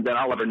hockey than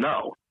I'll ever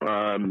know,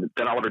 than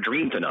I'll ever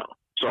dream to know.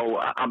 So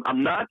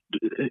I'm not,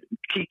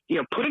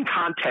 put in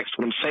context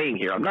what I'm saying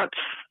here. I'm not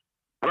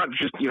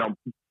just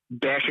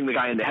bashing the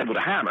guy in the head with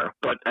a hammer,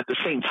 but at the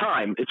same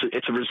time,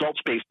 it's a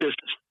results-based business.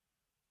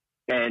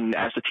 And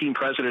as the team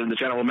president and the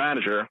general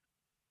manager,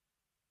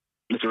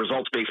 it's a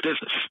results-based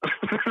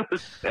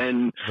business.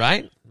 And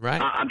right.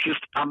 I'm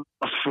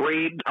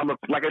afraid.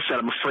 Like I said,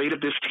 I'm afraid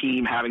of this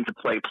team having to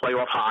play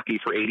playoff hockey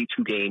for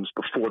 82 games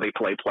before they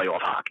play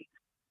playoff hockey.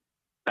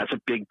 That's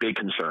a big, big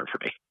concern for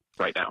me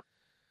right now.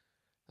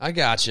 I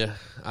gotcha.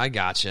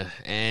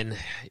 And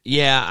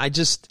yeah,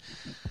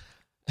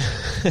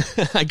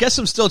 I guess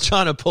I'm still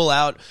trying to pull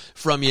out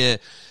from you.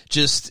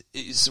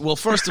 Well,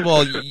 first of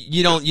all,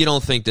 you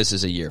don't think this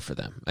is a year for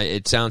them.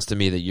 It sounds to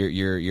me that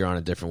you're on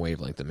a different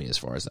wavelength than me as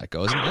far as that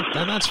goes,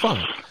 and that's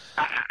fine.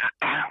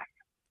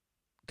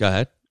 Go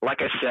ahead.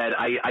 Like I said,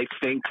 I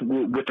think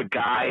with the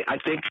guy, I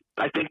think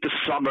the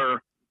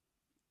summer,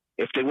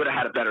 if they would have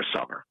had a better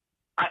summer,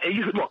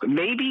 look,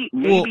 maybe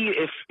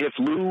if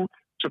Lou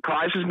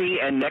surprises me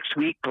and next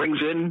week brings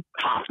in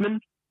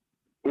Hoffman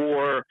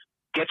or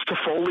gets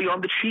Toffoli on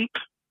the cheap,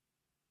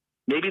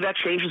 maybe that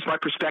changes my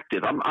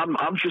perspective.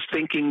 I'm just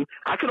thinking,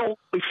 I can only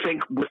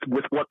think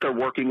with what they're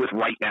working with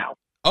right now.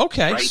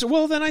 Okay, right? so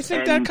well then I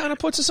think that kind of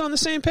puts us on the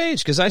same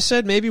page, because I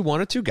said maybe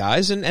one or two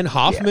guys, and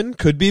Hoffman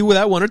could be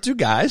without one or two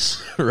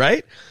guys,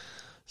 right?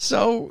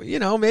 So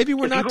maybe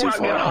we're not too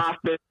far off.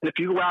 Hoffman, if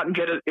you go out and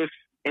get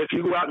if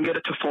you go out and get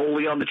a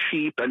Toffoli on the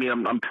cheap, I mean,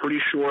 I'm pretty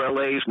sure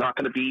LA is not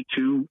going to be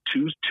too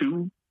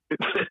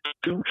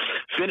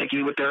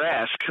finicky with their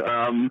ask.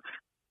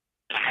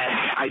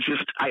 I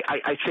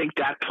think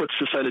that puts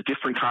us in a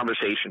different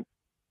conversation.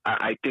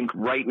 I think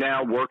right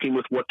now, working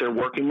with what they're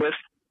working with,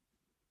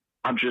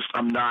 I'm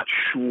not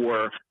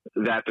sure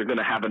that they're going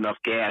to have enough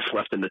gas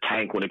left in the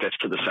tank when it gets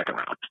to the second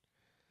round.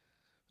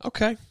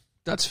 Okay.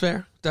 That's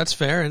fair.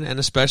 And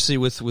especially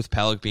with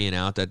Pelech being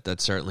out,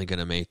 that's certainly going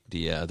to make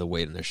the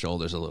weight on their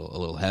shoulders a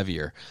little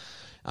heavier.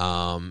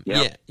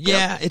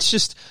 It's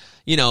just,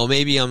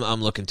 maybe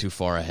I'm looking too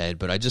far ahead,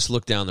 but I just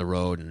look down the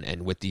road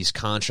and with these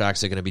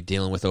contracts they're going to be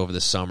dealing with over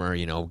the summer,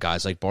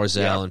 guys like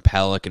Barzal and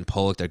Pelech and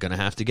Pulock, they're going to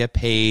have to get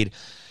paid,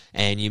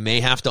 and you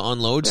may have to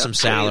unload some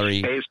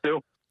salary. Taves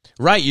too.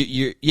 Right.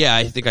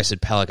 I think I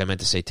said Pelech. I meant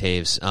to say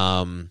Taves.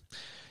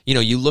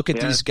 You look at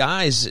these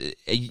guys,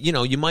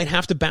 you might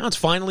have to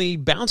finally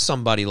bounce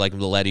somebody like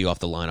Miletti off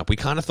the lineup. We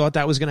kind of thought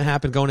that was going to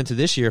happen going into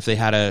this year if they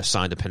had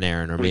signed a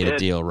Panarin or made a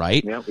deal,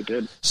 right? Yeah, we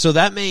did. So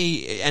that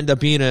may end up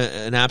being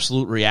an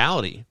absolute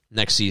reality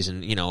next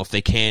season. If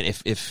they can't,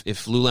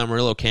 if Lou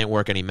Lamoriello can't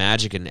work any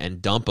magic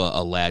and dump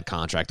a Ladd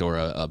contract or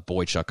a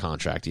Boychuk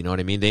contract, you know what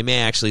I mean? They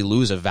may actually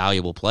lose a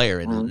valuable player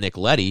in Nick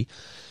Leddy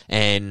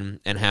and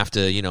have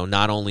to,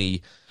 not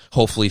only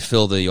hopefully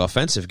fill the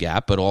offensive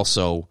gap, but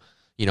also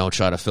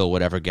try to fill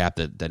whatever gap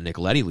that Nick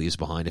Leddy leaves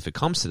behind if it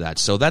comes to that.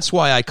 So that's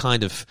why I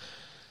kind of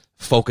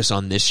focus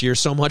on this year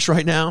so much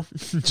right now,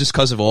 just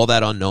because of all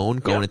that unknown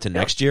going into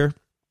next year.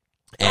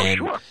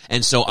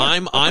 And so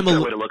I'm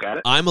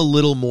a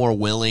little more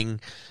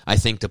willing, I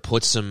think, to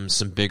put some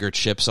bigger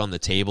chips on the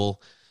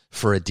table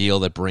for a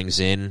deal that brings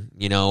in,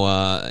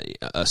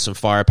 some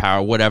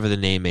firepower, whatever the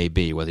name may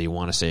be, whether you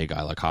want to say a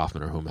guy like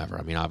Hoffman or whomever.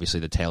 I mean, obviously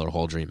the Taylor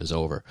Hall dream is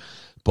over,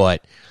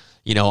 but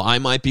I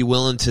might be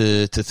willing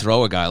to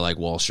throw a guy like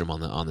Wahlstrom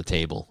on the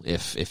table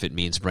if it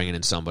means bringing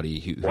in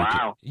somebody who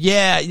wow.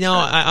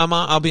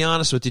 I'll be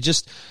honest with you,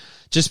 just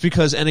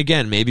because, and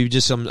again, maybe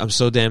just I'm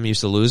so damn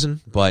used to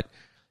losing, but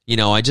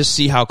I just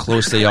see how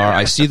close they are.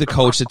 I see the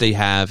coach that they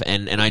have,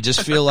 and I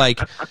just feel like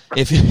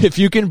if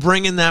you can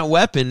bring in that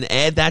weapon,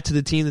 add that to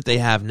the team that they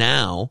have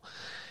now,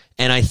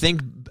 and I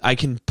think I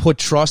can put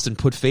trust and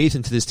put faith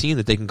into this team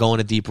that they can go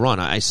on a deep run.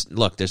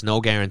 Look, there's no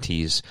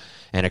guarantees,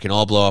 and it can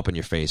all blow up in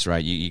your face,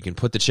 right? You can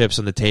put the chips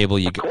on the table.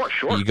 You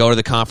go to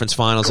the conference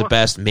finals at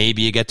best.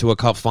 Maybe you get to a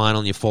cup final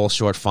and you fall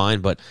short,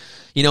 fine. But,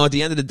 at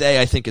the end of the day,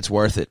 I think it's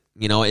worth it.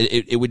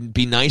 It would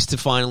be nice to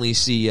finally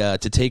see,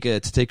 to take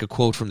a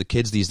quote from the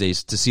kids these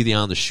days, to see the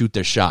Islanders shoot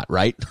their shot,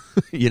 right?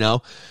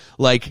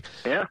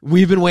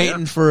 We've been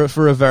waiting for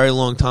a very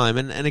long time.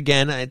 And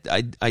again,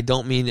 I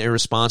don't mean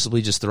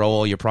irresponsibly just throw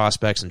all your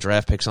prospects and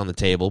draft picks on the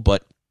table.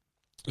 But,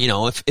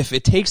 if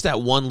it takes that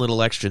one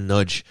little extra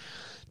nudge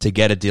to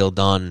get a deal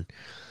done,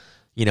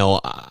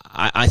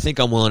 I think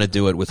I'm willing to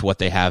do it with what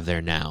they have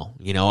there now.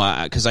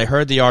 Because I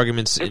heard the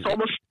arguments.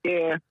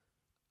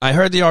 I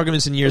heard the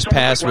arguments in years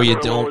past where you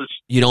don't.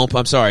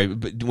 I'm sorry,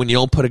 but when you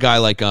don't put a guy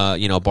like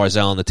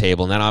Barzal on the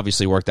table, and that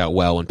obviously worked out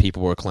well when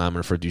people were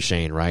clamoring for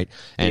Duchesne, right?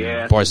 And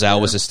Barzal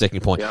was a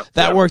sticking point.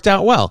 That worked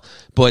out well,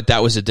 but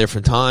that was a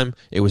different time.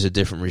 It was a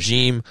different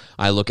regime.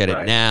 I look at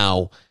it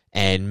now.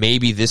 And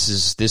maybe this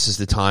is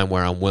the time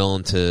where I'm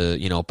willing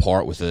to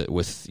part with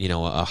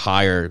a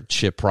higher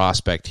chip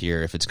prospect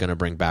here if it's going to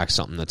bring back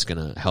something that's going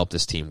to help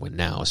this team win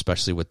now,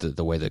 especially with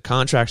the way the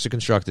contracts are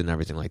constructed and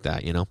everything like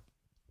that.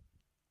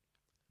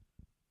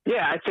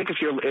 Yeah, I think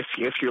if you're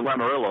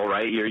Lamoriello,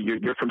 right,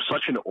 you're from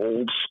such an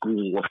old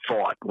school of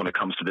thought when it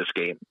comes to this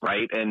game,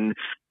 right? And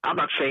I'm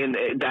not saying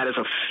that is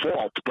a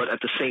fault, but at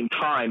the same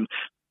time,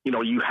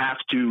 you have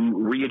to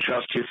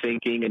readjust your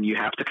thinking and you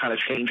have to kind of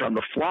change on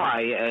the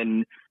fly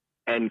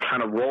and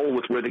kind of roll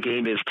with where the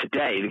game is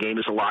today. The game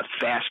is a lot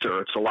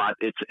faster. It's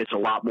a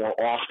lot more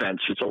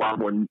offense. It's a lot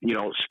more,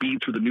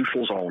 speed through the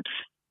neutral zone.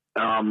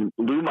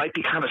 Lou might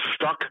be kind of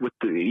stuck with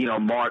the,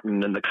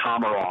 Martin and the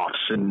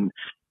Komarovs, and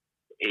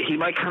he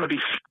might kind of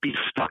be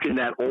stuck in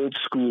that old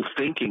school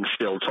thinking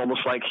still. It's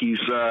almost like he's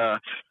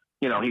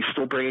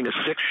still bringing a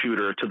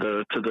 6-shooter to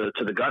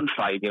the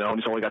gunfight, and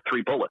he's only got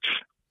 3 bullets.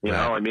 You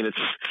know, I mean, it's,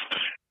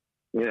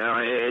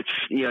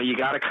 you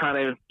got to kind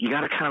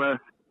of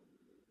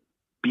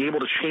be able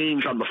to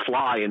change on the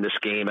fly in this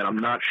game, and I'm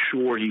not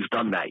sure he's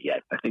done that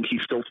yet. I think he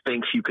still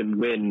thinks you can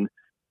win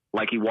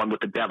like he won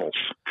with the Devils,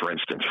 for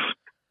instance.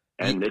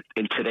 And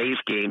in today's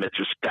game,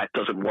 that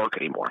doesn't work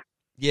anymore.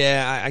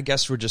 Yeah, I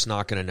guess we're just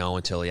not going to know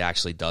until he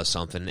actually does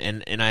something.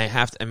 And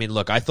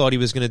look, I thought he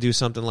was going to do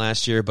something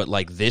last year, but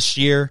like this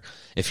year,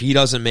 if he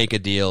doesn't make a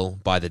deal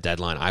by the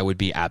deadline, I would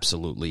be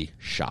absolutely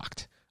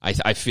shocked.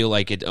 I feel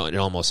like it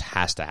almost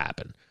has to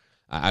happen.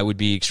 I would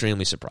be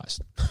extremely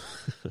surprised.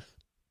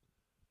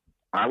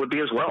 I would be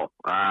as well.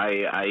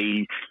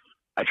 I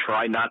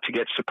try not to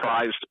get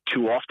surprised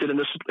too often in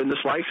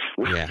this life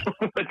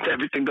with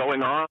everything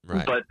going on,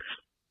 right. But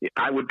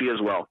I would be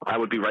as well. I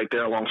would be right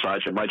there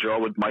alongside you. My jaw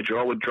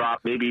would drop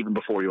maybe even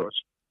before yours.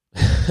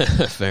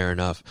 Fair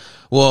enough.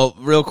 Well,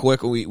 real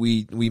quick,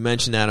 we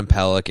mentioned Adam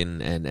Pelech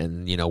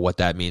and you know what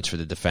that means for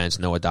the defense.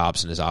 Noah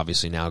Dobson is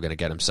obviously now going to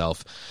get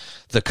himself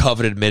the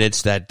coveted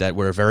minutes that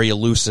were very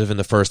elusive in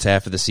the first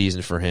half of the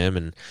season for him,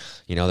 and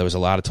you know there was a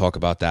lot of talk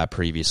about that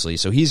previously.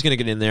 So he's going to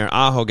get in there.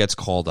 Aho gets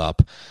called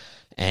up,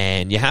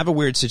 and you have a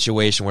weird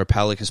situation where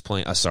Pelech is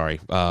playing.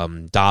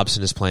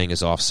 Dobson is playing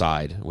as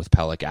offside with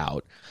Pelech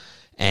out.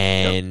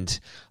 And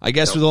I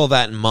guess with all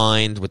that in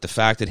mind, with the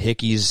fact that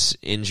Hickey's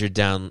injured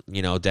down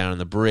in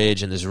the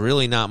bridge, and there's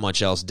really not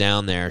much else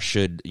down there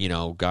should,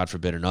 God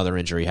forbid, another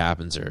injury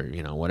happens or,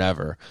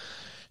 whatever.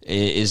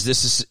 Is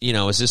this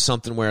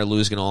something where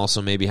Lou's going to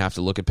also maybe have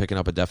to look at picking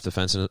up a depth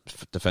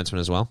defenseman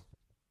as well?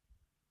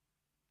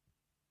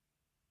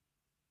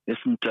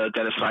 Isn't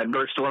Dennis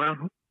Seidenberg still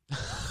around?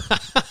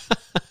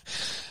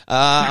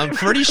 I'm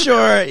pretty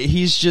sure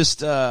he's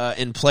just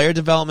in player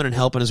development and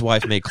helping his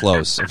wife make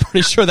clothes. I'm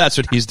pretty sure that's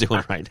what he's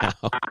doing right now.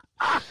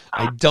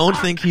 I don't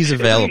think he's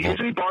available. Is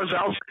he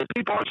Barzell's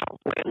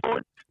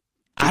landlord?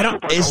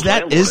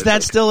 Is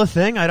that still a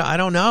thing? I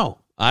don't know.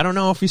 I don't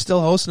know if he's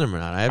still hosting him or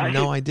not. I have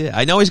no idea.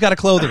 I know he's got a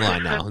clothing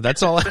line now.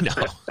 That's all I know.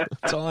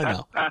 That's all I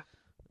know.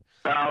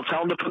 I'll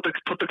tell him to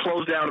put the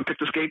clothes down and pick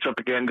the skates up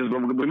again because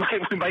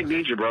we might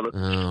need you, brother.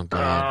 Oh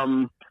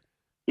God.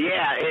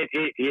 Yeah,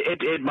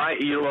 it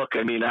might. You look.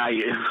 I mean, I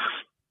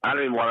don't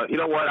even want to. You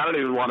know what? I don't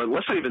even want to. I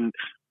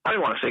don't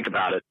even want to think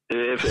about it.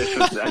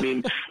 I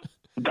mean,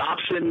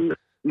 Dobson.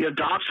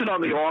 Dobson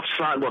on the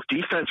offside. Look,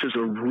 defense is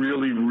a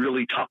really,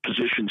 really tough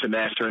position to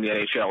master in the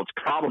NHL. It's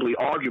probably,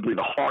 arguably,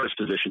 the hardest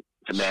position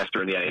to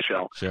master in the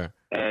NHL. Sure.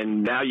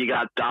 And now you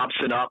got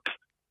Dobson up,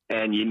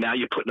 and now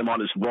you're putting him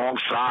on his wrong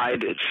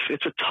side.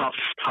 It's a tough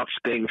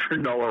thing for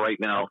Noah right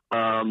now.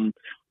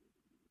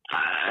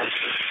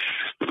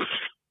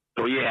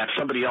 So yeah, if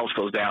somebody else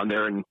goes down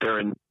there and they're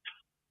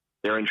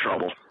in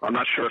trouble. I'm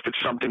not sure if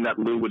it's something that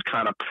Lou would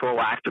kind of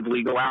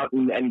proactively go out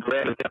and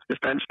grab a depth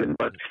defenseman,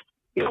 but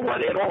you know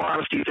what? In all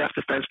honesty, depth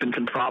defenseman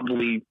can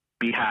probably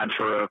be had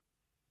for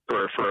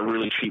a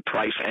really cheap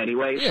price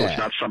anyway. Yeah. So it's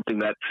not something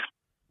that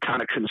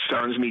kind of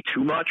concerns me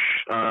too much.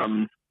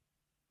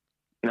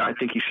 I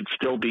think he should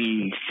still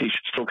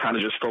kind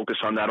of just focus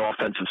on that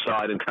offensive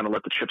side and kind of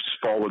let the chips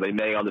fall where they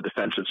may on the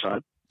defensive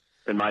side,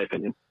 in my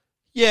opinion.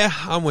 Yeah,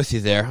 I'm with you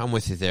there.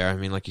 I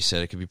mean, like you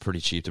said, it could be pretty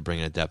cheap to bring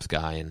in a depth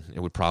guy, and it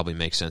would probably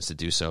make sense to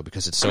do so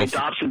because it's so.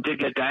 Dobson did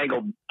get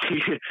dangled.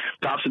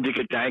 Dobson did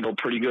get dangled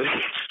pretty good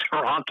against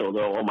Toronto,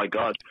 though. Oh my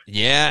God.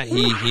 Yeah,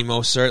 he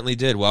most certainly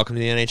did. Welcome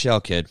to the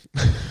NHL, kid.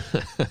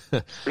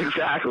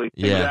 Exactly.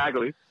 Yeah.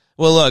 Exactly.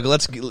 Well, look,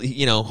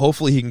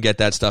 hopefully he can get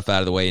that stuff out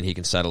of the way and he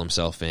can settle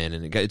himself in.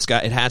 And it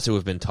had to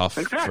have been tough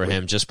for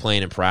him just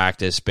playing in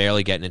practice,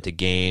 barely getting into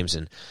games,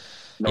 and.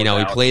 He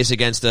plays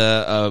against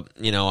a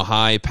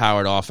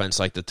high-powered offense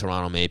like the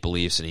Toronto Maple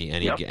Leafs, and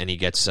he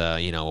gets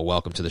a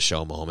welcome to the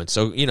show moment.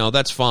 So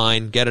that's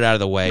fine. Get it out of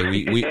the way.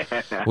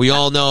 We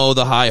all know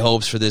the high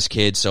hopes for this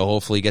kid, so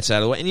hopefully he gets out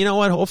of the way. And you know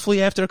what?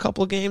 Hopefully after a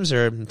couple of games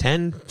or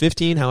 10,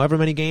 15, however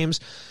many games,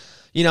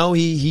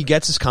 he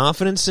gets his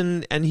confidence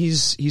and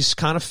he's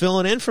kind of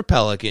filling in for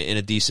Pelech in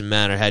a decent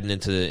manner heading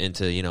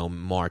into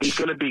March. He's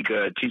going to be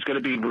good. He's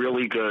going to be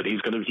really good. He's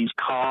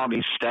calm.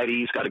 He's steady.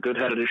 He's got a good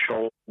head on his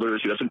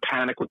shoulders. He doesn't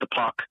panic with the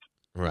puck.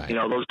 Right.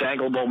 Those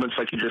dangle moments,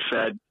 like you just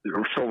said,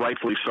 so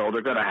rightfully so,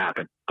 they're going to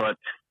happen. But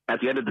at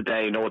the end of the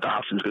day, Noah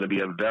Dobson's going to be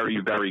a very,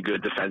 very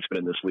good defenseman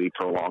in this league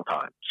for a long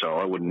time. So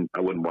I wouldn't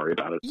worry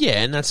about it.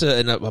 Yeah, and that's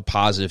a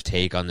positive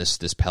take on this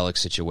Pelech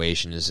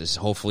situation is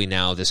hopefully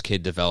now this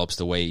kid develops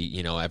the way,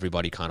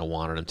 everybody kind of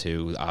wanted him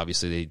to.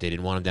 Obviously, they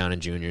didn't want him down in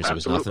juniors.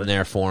 Absolutely. There was nothing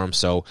there for him.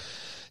 So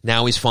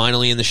now he's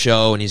finally in the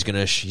show, and he's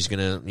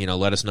gonna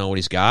let us know what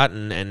he's got,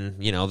 and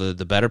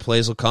the better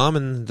plays will come,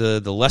 and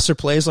the lesser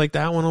plays like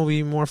that one will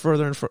be more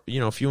further and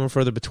few and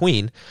further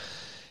between.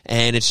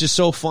 And it's just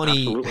so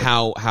funny Absolutely.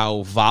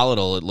 how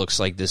volatile it looks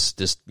like this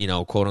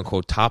quote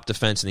unquote top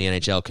defense in the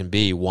NHL can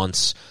be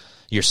once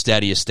your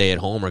steadiest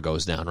stay-at-homer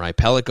goes down, right?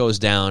 Pelech goes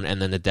down, and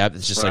then the depth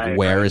is just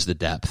where is the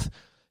depth?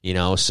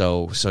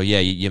 So yeah,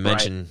 you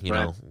mentioned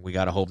we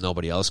got to hope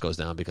nobody else goes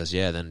down because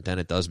then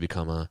it does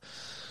become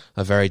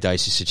a very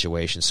dicey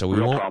situation. So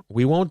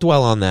we won't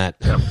dwell on that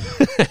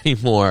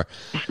anymore.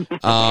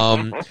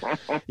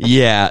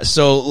 Yeah.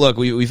 So look,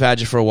 we've had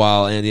you for a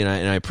while, Andy, and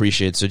I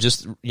appreciate it. So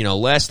just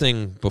last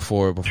thing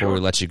before we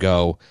let you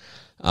go,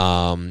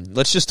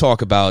 Let's just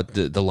talk about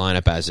the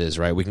lineup as is,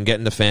 right? We can get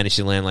into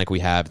fantasy land like we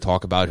have,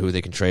 talk about who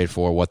they can trade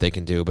for, what they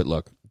can do. But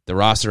look, the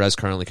roster as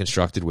currently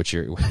constructed, which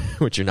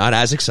you're not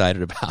as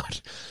excited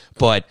about,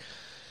 but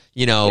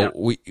we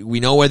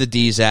know where the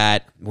D's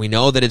at. We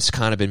know that it's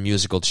kind of been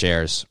musical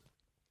chairs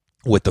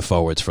with the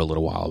forwards for a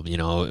little while.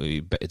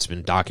 It's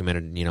been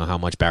documented, how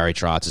much Barry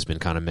Trotz has been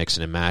kind of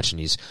mixing and matching.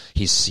 He's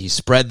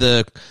spread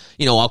the,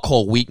 I'll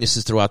call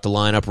weaknesses throughout the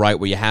lineup, right,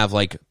 where you have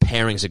like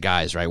pairings of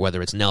guys, right,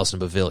 whether it's Nelson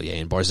Beauvillier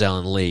and Barzal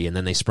and Lee, and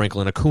then they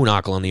sprinkle in a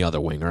Kuhnhackl on the other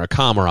wing or a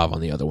Komarov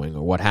on the other wing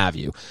or what have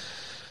you.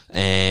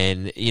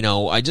 And,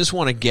 I just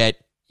want to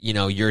get,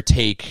 your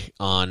take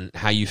on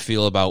how you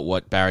feel about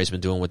what Barry's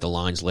been doing with the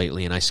lines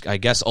lately, and I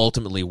guess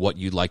ultimately what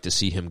you'd like to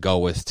see him go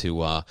with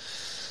to,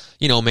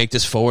 make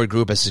this forward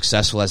group as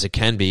successful as it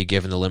can be,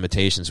 given the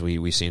limitations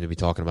we seem to be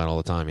talking about all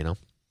the time,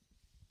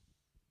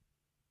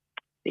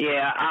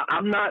 Yeah,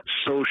 I'm not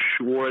so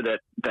sure that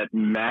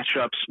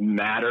matchups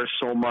matter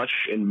so much,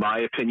 in my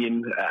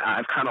opinion.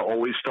 I've kind of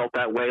always felt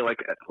that way.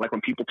 Like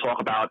when people talk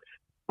about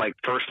like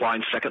first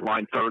line, second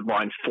line, third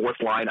line, fourth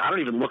line, I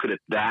don't even look at it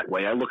that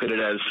way. I look at it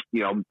as,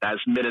 as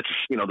minutes,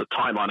 the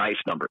time on ice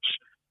numbers.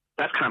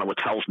 That's kind of what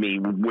tells me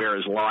where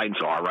his lines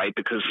are, right?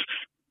 Because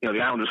the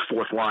Islanders'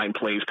 fourth line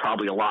plays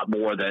probably a lot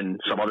more than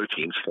some other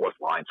teams' fourth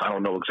lines. I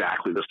don't know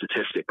exactly the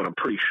statistic, but I'm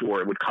pretty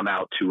sure it would come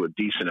out to a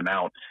decent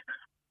amount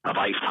of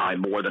ice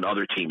time more than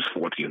other teams'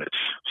 fourth units.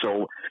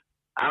 So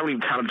I don't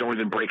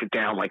even break it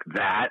down like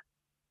that.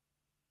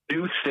 I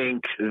do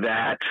think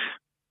that,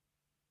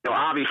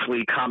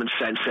 obviously common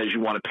sense says you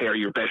want to pair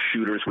your best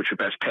shooters with your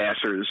best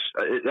passers.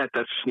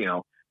 That's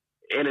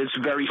in its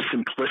very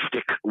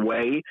simplistic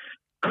way.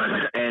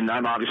 And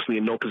I'm obviously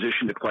in no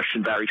position to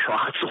question Barry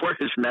Trotz or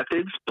his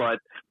methods, but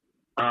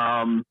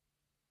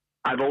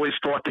I've always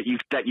thought that you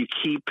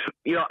keep,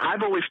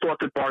 I've always thought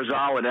that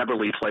Barzal and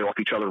Eberle play off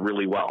each other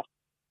really well,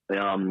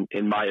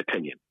 in my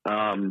opinion.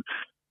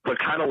 But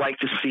kind of like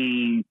to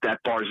see that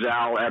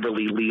Barzal,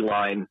 Eberle, Lee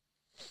line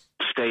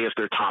stay as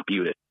their top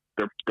unit,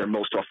 their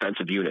most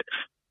offensive unit.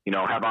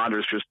 Have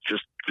Anders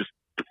just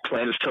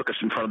plan as took us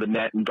in front of the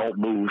net and don't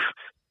move,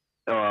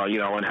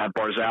 and have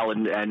Barzal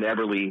and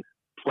Eberle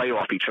play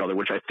off each other,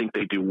 which I think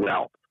they do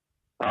well.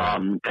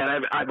 And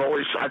I've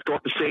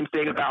thought the same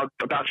thing about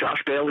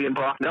Josh Bailey and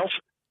Brock Nelson,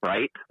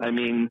 right? I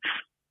mean,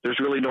 there's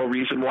really no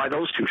reason why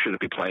those two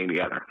shouldn't be playing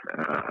together.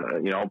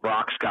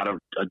 Brock's got a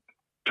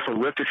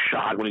terrific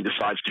shot when he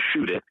decides to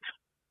shoot it.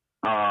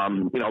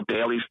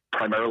 Bailey's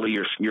primarily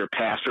your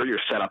passer, your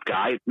setup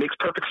guy. It makes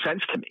perfect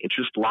sense to me. It's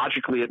just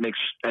logically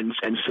and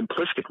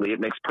simplistically, it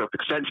makes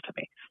perfect sense to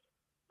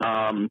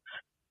me.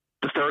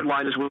 The third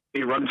line is where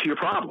you run into your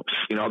problems.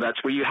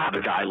 That's where you have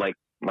a guy like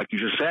you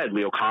just said,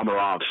 Leo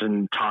Komarovs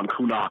and Tom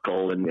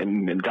Kuhnhackl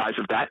and guys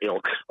of that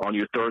ilk on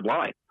your third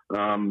line.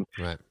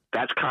 Right.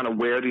 That's kind of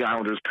where the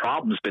Islanders'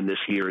 problem's been this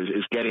year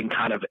is getting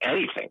kind of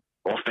anything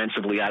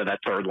offensively out of that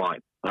third line,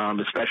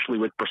 especially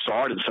with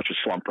Brassard in such a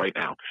slump right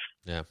now.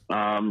 Yeah.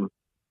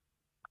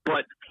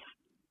 But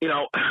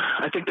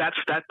I think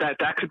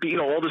that could be,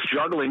 all this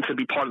juggling could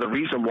be part of the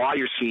reason why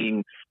you're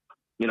seeing,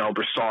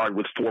 Brassard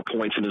with 4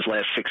 points in his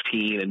last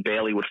 16 and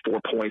Bailey with 4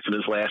 points in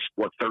his last,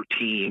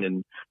 13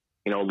 and,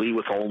 Lee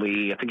with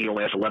I think he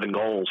only has 11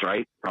 goals,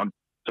 right?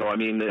 So, I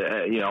mean,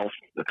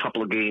 a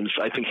couple of games,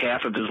 I think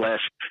half of his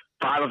last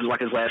 5 of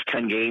his last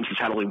 10 games, he's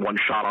had only one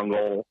shot on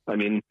goal. I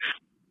mean,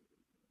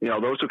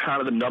 those are kind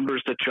of the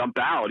numbers that jump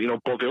out.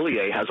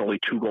 Beauvillier has only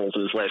 2 goals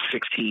in his last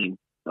 16.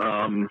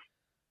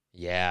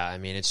 Yeah, I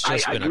mean, it's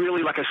just been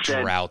really, like I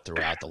said, drought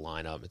throughout the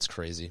lineup. It's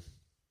crazy.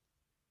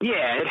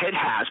 Yeah, it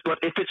has. But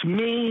if it's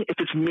me,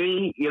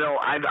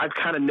 I've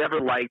kind of never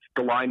liked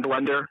the line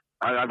blender.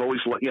 I've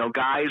always,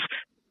 guys,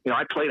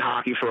 I played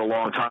hockey for a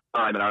long time,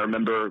 and I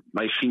remember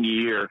my senior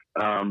year,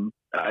 I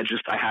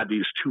had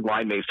these 2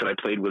 line mates that I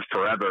played with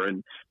forever.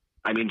 And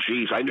I mean,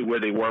 geez, I knew where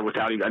they were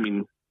without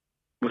even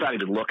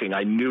looking.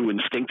 I knew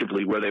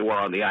instinctively where they were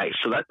on the ice.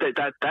 So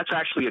that's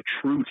actually a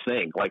true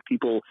thing. Like,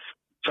 people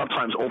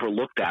sometimes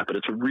overlook that, but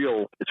it's a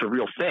real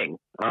thing.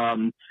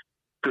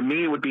 For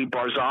me, it would be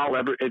Barzal,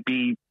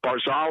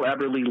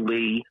 Eberle,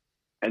 Lee,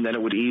 and then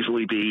it would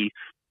easily be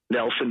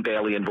Nelson,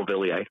 Bailey, and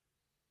Beauvillier.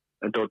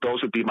 And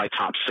those would be my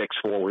top 6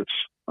 forwards.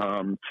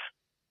 And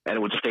it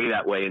would stay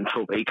that way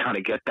until they kind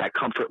of get that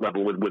comfort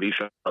level with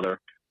each other,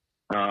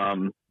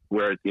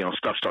 where,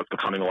 stuff starts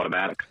becoming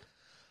automatic.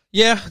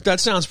 Yeah, that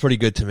sounds pretty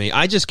good to me.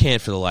 I just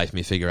can't for the life of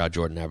me figure out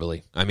Jordan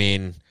Eberle. I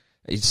mean,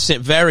 it's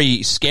very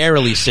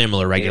scarily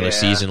similar regular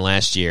season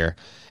last year.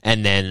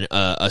 And then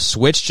a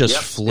switch just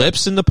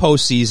flips in the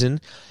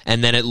postseason,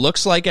 and then it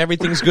looks like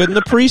everything's good in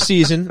the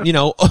preseason.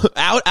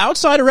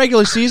 Outside of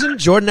regular season,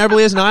 Jordan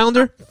Eberle as an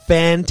Islander,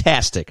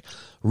 fantastic.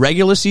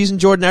 Regular season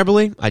Jordan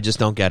Eberle, I just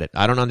don't get it.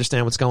 I don't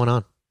understand what's going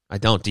on. I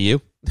don't. Do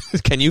you?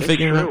 Can you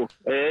figure it out?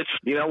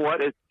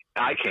 It's,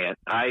 I can't.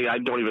 I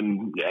don't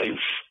even.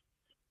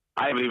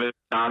 I haven't even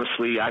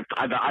honestly. I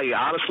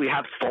honestly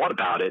have thought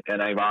about it,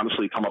 and I've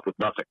honestly come up with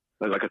nothing.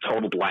 Like a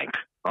total blank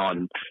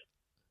on.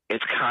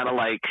 It's kind of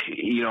like,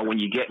 when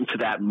you get into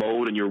that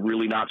mode and you're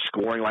really not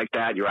scoring like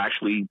that, you're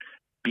actually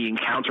being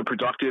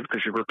counterproductive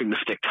because you're gripping the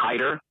stick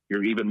tighter.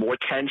 You're even more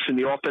tense in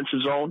the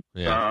offensive zone.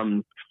 Yeah.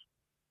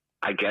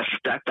 I guess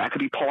that could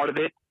be part of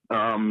it.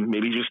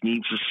 Maybe he just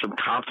needs some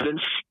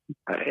confidence.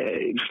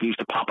 He just needs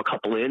to pop a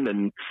couple in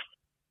and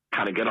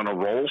kind of get on a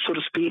roll, so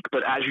to speak.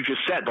 But as you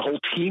just said, the whole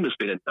team has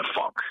been in a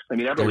funk. I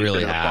mean, everybody's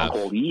been in a funk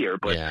all year,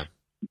 but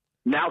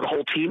now the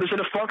whole team is in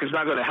a funk. It's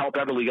not going to help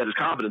Everly get his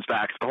confidence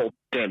back if the whole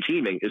damn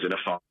team is in a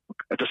funk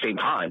at the same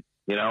time.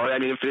 You know, I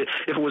mean, if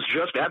it was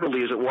just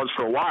Everly as it was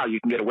for a while, you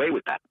can get away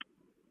with that.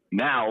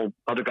 Now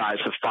other guys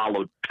have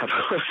followed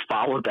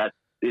that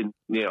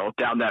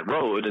down that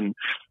road, and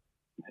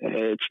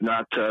it's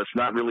not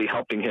really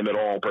helping him at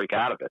all break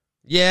out of it.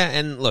 Yeah,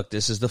 and look,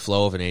 this is the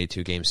flow of an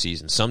 82-game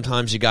season.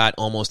 Sometimes you got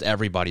almost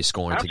everybody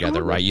scoring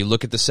together, right? You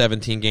look at the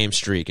 17-game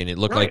streak, and it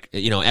looked like,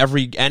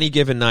 any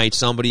given night,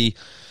 somebody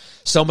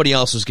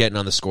else was getting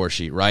on the score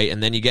sheet, right?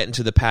 And then you get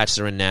into the patch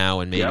they're in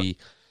now, and maybe,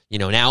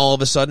 now all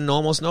of a sudden,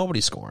 almost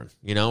nobody's scoring.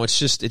 It's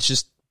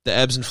just the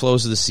ebbs and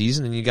flows of the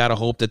season, and you got to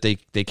hope that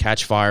they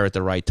catch fire at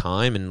the right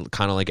time, and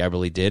kind of like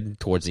Everly did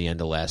towards the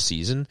end of last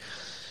season.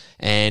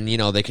 And,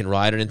 they can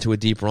ride it into a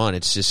deep run.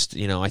 It's just,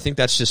 I think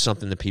that's just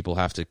something that people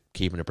have to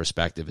keep into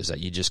perspective, is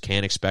that you just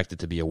can't expect it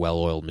to be a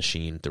well-oiled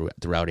machine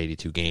throughout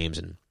 82 games.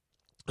 And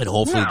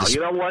hopefully... you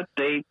know what?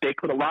 They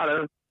put a lot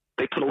of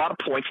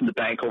points in the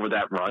bank over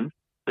that run.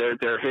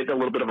 They're hitting a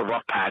little bit of a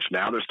rough patch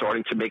now. They're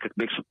starting to make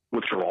some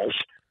withdrawals.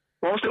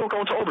 Well, they don't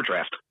go into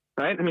overdraft,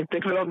 right? I mean,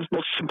 think of it in the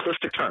most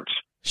simplistic terms.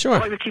 Sure.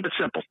 I like to keep it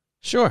simple.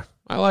 Sure.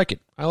 I like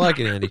it,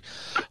 Andy.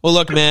 Well,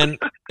 look, man...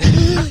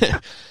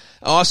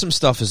 Awesome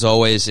stuff as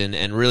always,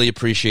 and really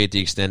appreciate the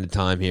extended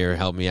time here.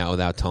 Help me out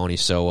without Tony.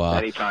 So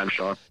anytime,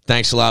 Sean.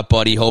 Thanks a lot,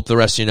 buddy. Hope the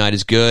rest of your night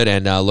is good,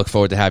 and look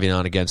forward to having you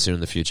on again soon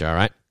in the future, all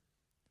right?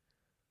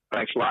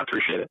 Thanks a lot.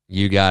 Appreciate it.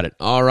 You got it.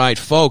 All right,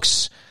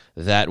 folks.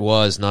 That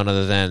was none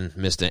other than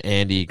Mr.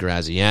 Andy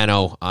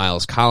Graziano,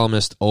 Isles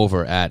columnist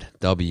over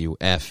at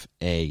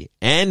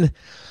WFAN.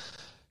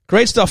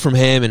 Great stuff from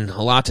him, and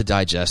a lot to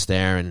digest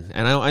there. And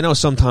I know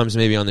sometimes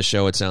maybe on the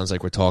show it sounds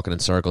like we're talking in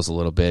circles a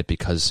little bit,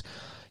 because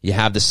you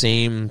have the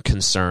same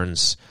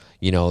concerns,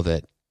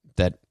 that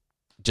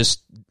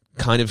just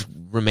kind of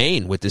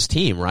remain with this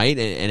team, right?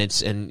 And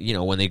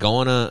when they go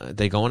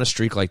on a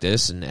streak like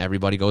this, and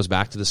everybody goes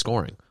back to the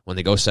scoring. When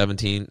they go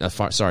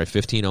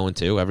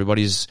 15-0-2,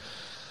 everybody's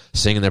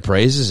singing their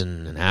praises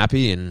and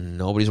happy, and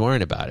nobody's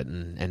worrying about it.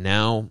 And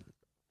now,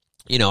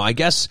 I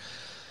guess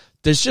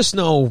there's just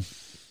no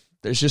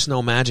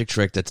magic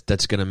trick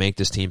that's going to make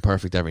this team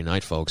perfect every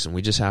night, folks, and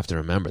we just have to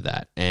remember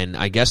that. And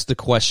I guess the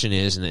question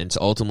is, and it's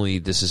ultimately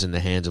this is in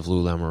the hands of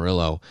Lou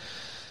Lamoriello,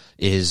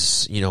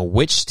 is,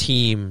 which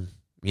team,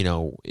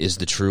 is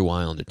the true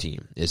Islander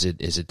team? Is it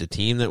the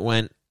team that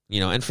went,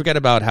 and forget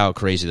about how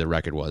crazy the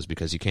record was,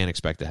 because you can't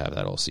expect to have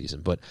that all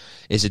season, but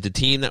is it the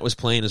team that was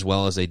playing as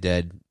well as they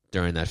did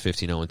during that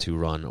 15-0-2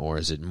 run, or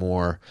is it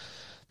more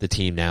the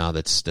team now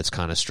that's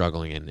kind of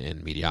struggling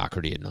in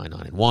mediocrity at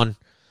 9-9-1?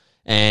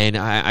 And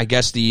I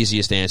guess the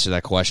easiest answer to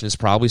that question is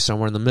probably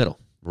somewhere in the middle,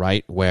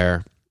 right?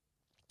 Where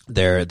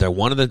they're still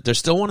one of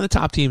the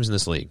top teams in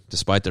this league,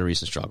 despite their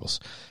recent struggles.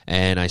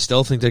 And I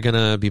still think they're going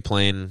to be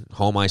playing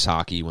home ice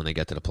hockey when they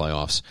get to the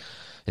playoffs.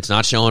 It's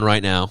not showing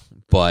right now,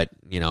 but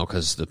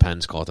because the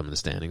Pens caught them in the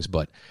standings.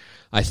 But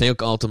I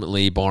think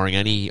ultimately, barring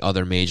any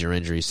other major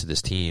injuries to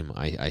this team,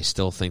 I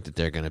still think that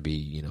they're going to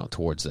be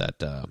towards that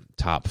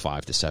top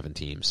 5 to 7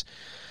 teams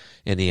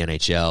in the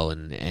NHL,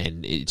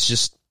 and it's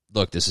just.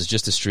 Look, this is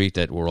just a streak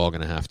that we're all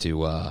going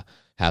to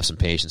have some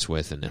patience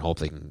with, and hope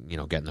they can,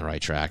 get in the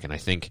right track. And I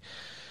think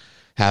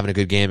having a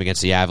good game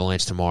against the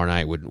Avalanche tomorrow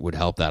night would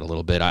help that a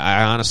little bit.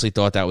 I honestly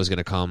thought that was going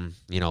to come,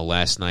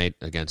 last night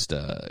against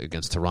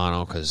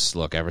Toronto, because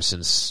look, ever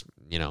since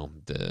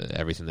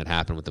everything that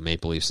happened with the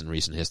Maple Leafs in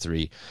recent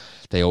history,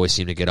 they always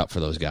seem to get up for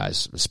those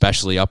guys,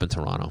 especially up in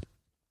Toronto.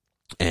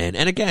 And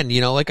again,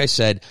 like I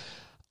said,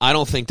 I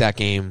don't think that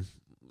game,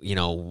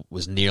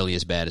 was nearly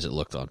as bad as it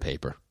looked on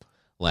paper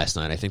last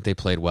night. I think they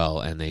played well,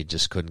 and they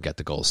just couldn't get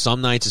the goals.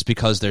 Some nights it's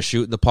because they're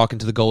shooting the puck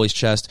into the goalie's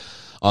chest.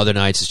 Other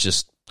nights it's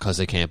just because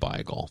they can't buy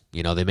a goal.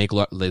 They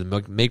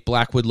make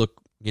Blackwood look,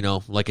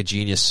 like a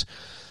genius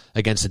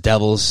against the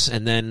Devils,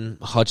 and then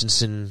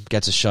Hutchinson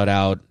gets a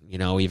shutout,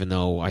 even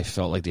though I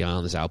felt like the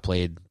Islanders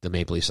outplayed the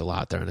Maple Leafs a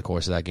lot during the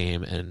course of that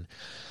game, and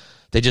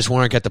they just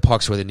weren't get the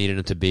pucks where they needed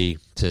them to be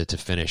to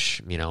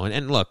finish,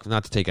 And look,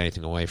 not to take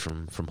anything away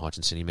from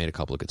Hutchinson, he made a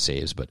couple of good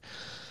saves, but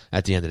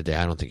at the end of the day,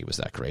 I don't think it was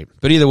that great.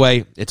 But either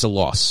way, it's a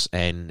loss,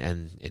 and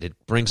it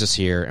brings us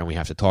here, and we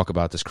have to talk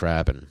about this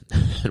crap and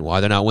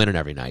why they're not winning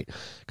every night,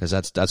 because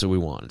that's what we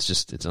want.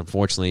 It's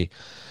unfortunately,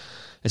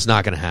 it's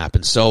not going to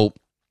happen. So,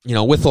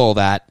 with all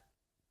that,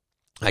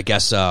 I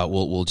guess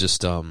we'll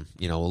just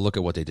we'll look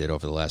at what they did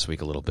over the last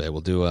week a little bit.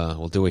 We'll do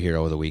a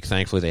hero of the week.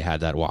 Thankfully, they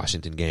had that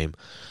Washington game,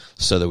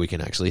 so that we can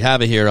actually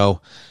have a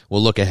hero.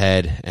 We'll look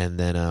ahead, and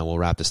then we'll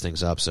wrap this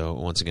things up. So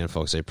once again,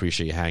 folks, I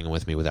appreciate you hanging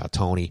with me without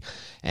Tony.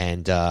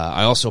 And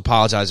I also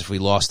apologize if we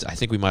lost. I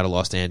think we might have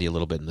lost Andy a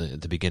little bit in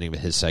the beginning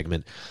of his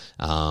segment.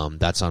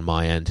 That's on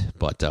my end,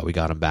 but we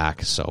got him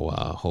back. So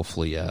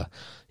hopefully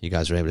you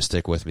guys were able to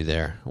stick with me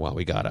there while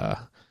we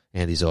got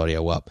Andy's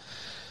audio up.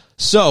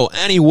 So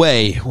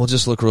anyway, we'll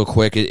just look real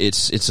quick.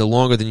 It's a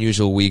longer than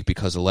usual week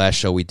because the last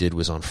show we did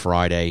was on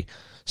Friday.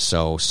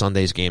 So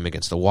Sunday's game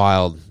against the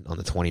Wild on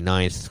the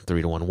 29th,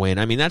 3-1 win.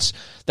 I mean, that's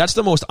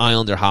the most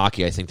Islander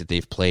hockey I think that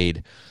they've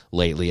played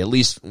lately, at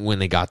least when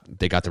they got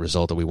the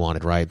result that we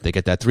wanted, right? They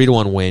get that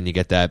 3-1 win, you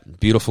get that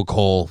beautiful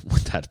goal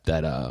with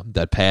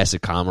that pass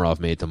that Komarov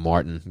made to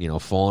Martin,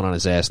 falling on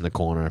his ass in the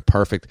corner.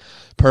 Perfect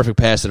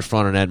pass to the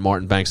front of net.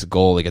 Martin banks the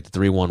goal. They get the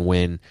 3-1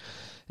 win.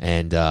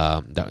 And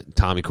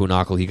Tommy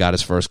Kuhnhackl, he got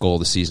his first goal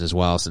of the season as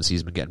well, since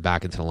he's been getting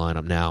back into the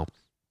lineup now.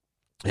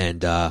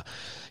 And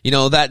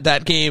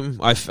that game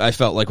I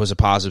felt like was a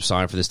positive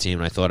sign for this team,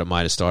 and I thought it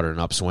might have started an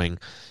upswing.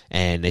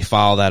 And they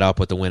follow that up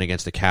with the win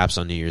against the Caps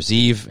on New Year's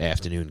Eve,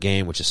 afternoon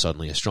game, which is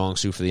suddenly a strong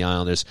suit for the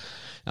Islanders.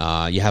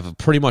 You have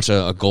pretty much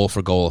a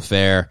goal-for-goal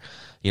affair.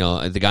 The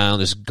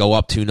Islanders go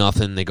up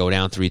 2-0, they go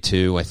down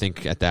 3-2. I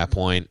think at that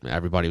point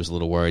everybody was a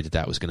little worried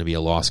that was going to be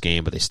a lost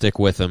game, but they stick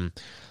with them.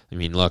 I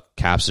mean, look,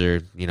 Caps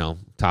are one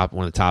of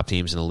the top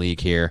teams in the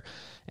league here,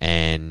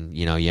 and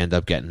you end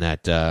up getting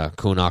that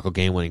Kuhnhackl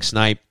game-winning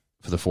snipe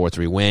for the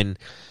 4-3 win.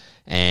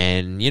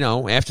 And,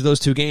 after those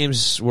two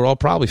games, we're all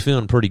probably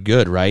feeling pretty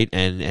good, right?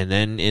 And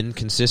then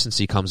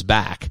inconsistency comes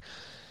back.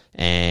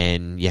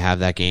 And you have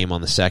that game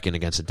on the 2nd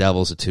against the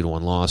Devils, a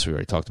 2-1 loss. We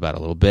already talked about it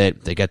a little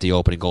bit. They get the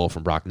opening goal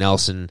from Brock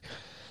Nelson,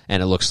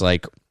 and it looks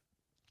like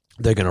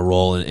they're going to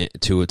roll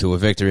to a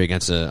victory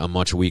against a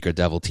much weaker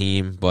Devil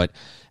team. But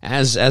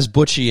as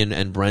Butchie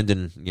and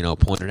Brendan,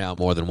 pointed out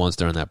more than once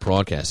during that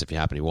broadcast, if you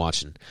happen to be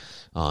watching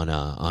on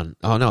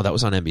that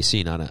was on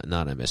NBC,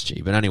 not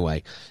MSG. But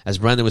anyway, as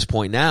Brendan was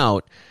pointing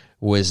out,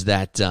 was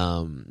that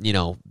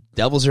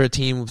Devils are a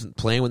team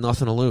playing with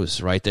nothing to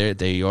lose, right?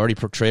 They already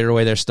traded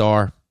away their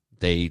star.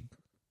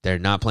 They're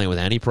not playing with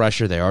any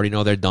pressure. They already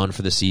know they're done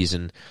for the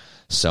season,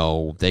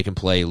 so they can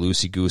play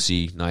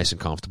loosey-goosey, nice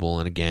and comfortable.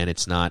 And again,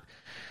 it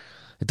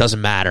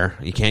doesn't matter.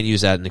 You can't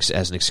use that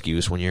as an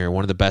excuse. When you're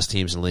one of the best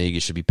teams in the league, you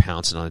should be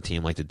pouncing on a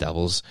team like the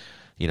Devils.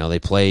 They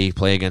play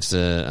against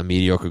a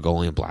mediocre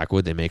goalie in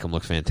Blackwood. They make him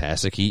look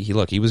fantastic.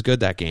 He was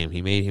good that game.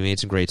 He made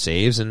some great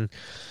saves, and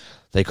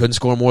they couldn't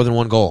score more than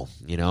one goal.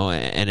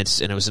 And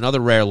it was another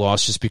rare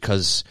loss just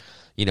because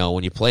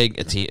when you play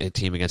a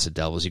team against the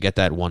Devils, you get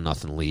that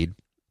 1-0 lead.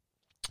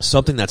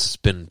 Something that's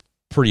been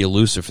pretty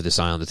elusive for this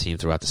Islander team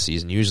throughout the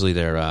season. Usually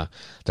they're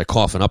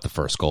coughing up the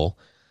first goal.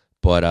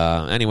 But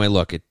anyway,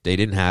 look, they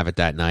didn't have it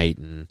that night,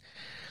 and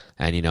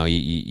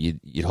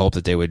you'd hope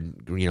that they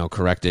would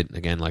correct it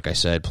again. Like I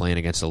said, playing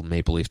against the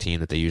Maple Leaf team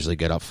that they usually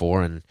get up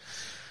for, and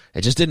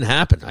it just didn't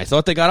happen. I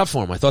thought they got up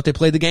for them. I thought they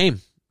played the game.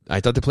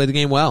 I thought they played the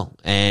game well,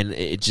 and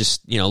it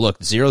just look,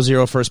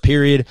 0-0 first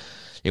period.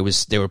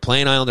 They were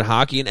playing Islander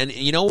hockey, and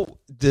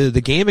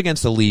the game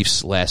against the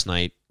Leafs last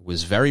night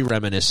was very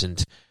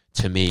reminiscent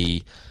to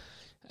me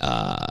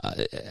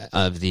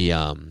of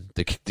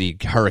the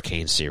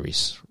Hurricane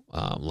series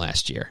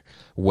last year,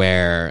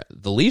 where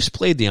the Leafs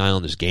played the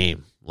Islanders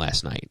game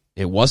last night.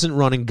 It wasn't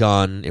run and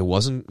gun. It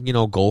wasn't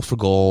goal for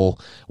goal.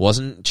 It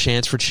wasn't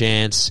chance for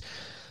chance.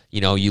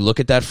 You look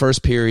at that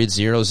first period,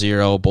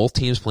 0-0, both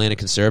teams playing a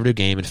conservative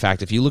game. In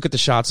fact, if you look at the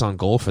shots on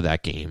goal for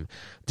that game,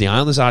 the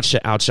Islanders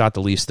outshot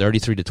the Leafs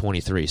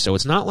 33-23. So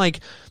it's not like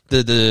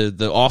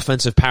the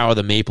offensive power of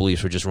the Maple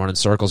Leafs were just running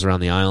circles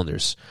around the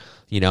Islanders,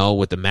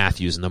 with the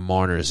Matthews and the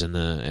Marners and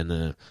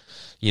the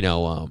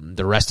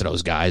rest of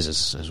those guys,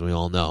 as we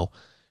all know.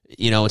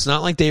 It's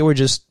not like they were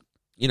just,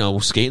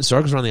 skating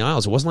circles around the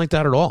Isles. It wasn't like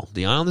that at all.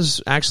 The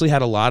Islanders actually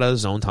had a lot of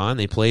zone time.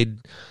 They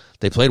played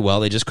well.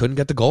 They just couldn't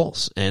get the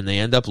goals, and they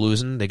end up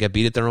losing. They get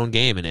beat at their own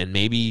game, and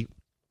maybe,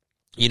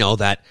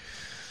 that,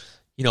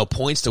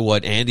 points to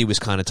what Andy was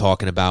kind of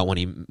talking about when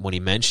he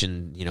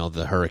mentioned,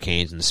 the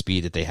Hurricanes and the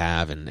speed that they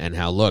have, and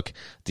how, look,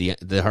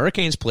 the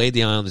Hurricanes played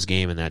the Islanders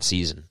game in that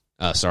season.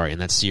 In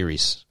that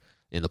series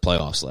in the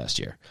playoffs last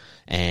year.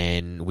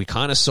 And we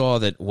kind of saw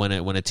that when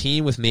a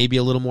team with maybe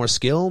a little more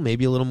skill,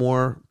 maybe a little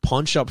more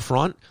punch up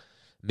front,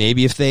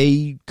 maybe if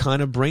they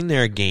kind of bring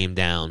their game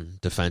down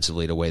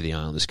defensively the way the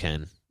Islanders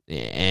can,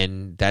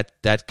 and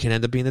that can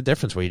end up being the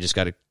difference, where you just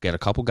got to get a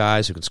couple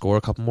guys who can score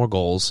a couple more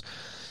goals,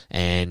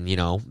 and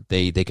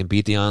they can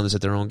beat the Islanders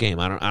at their own game.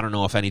 I don't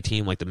know if any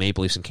team like the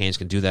Maple Leafs and Canes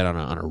can do that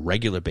on a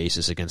regular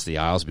basis against the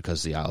Isles,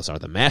 because the Isles are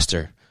the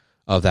master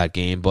of that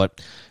game, but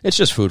it's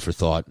just food for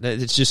thought.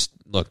 It's just,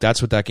 look,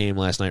 that's what that game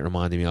last night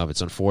reminded me of.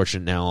 It's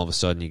unfortunate now all of a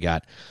sudden you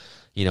got,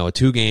 a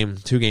two-game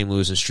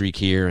losing streak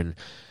here, and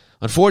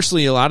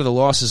unfortunately a lot of the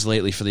losses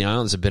lately for the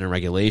Islanders have been in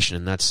regulation,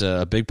 and that's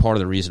a big part of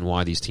the reason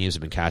why these teams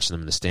have been catching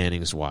them in the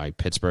standings, why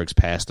Pittsburgh's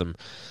passed them.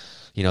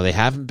 They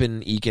haven't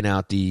been eking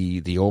out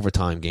the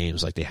overtime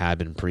games like they had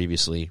been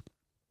previously,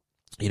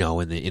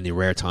 in the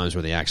rare times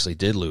where they actually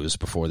did lose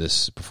before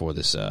this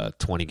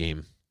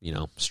 20-game,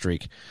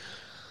 streak.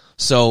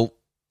 So,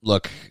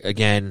 look,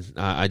 again,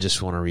 I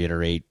just want to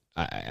reiterate,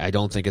 I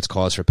don't think it's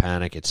cause for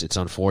panic. It's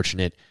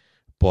unfortunate,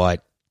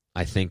 but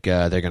I think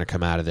they're going to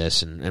come out of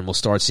this, and we'll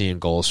start seeing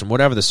goals from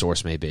whatever the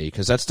source may be,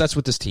 because that's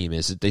what this team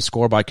is. They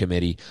score by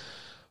committee.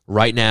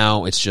 Right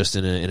now, it's just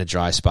in a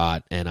dry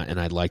spot, and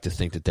I'd like to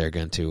think that they're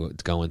going to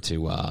come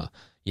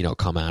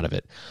out of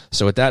it.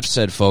 So with that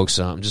said, folks,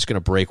 I'm just going to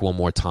break one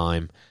more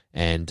time,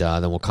 and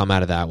then we'll come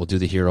out of that. We'll do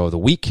the Hero of the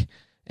Week,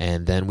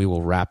 and then we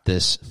will wrap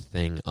this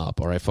thing up.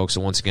 All right, folks,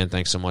 so once again,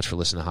 thanks so much for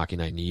listening to Hockey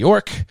Night in New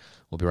York.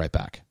 We'll be right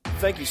back.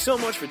 Thank you so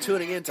much for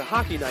tuning in to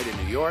Hockey Night in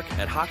New York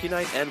at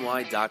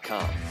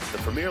HockeyNightNY.com, the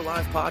premier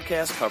live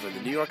podcast covering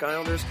the New York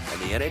Islanders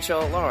and the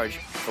NHL at large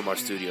from our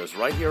studios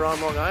right here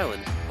on Long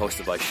Island,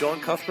 hosted by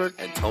Sean Cuthbert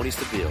and Tony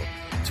Stabile.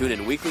 Tune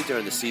in weekly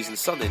during the season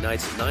Sunday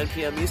nights at 9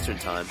 p.m. Eastern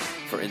Time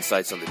for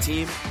insights on the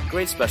team,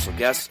 great special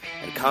guests,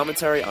 and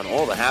commentary on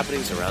all the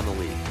happenings around the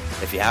league.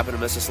 If you happen to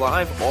miss us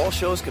live, all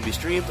shows can be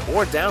streamed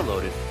or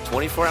downloaded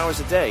 24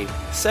 hours a day,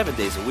 7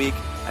 days a week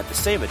at the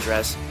same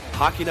address,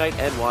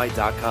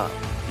 HockeyNightNY.com.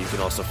 You can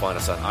also find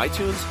us on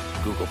iTunes,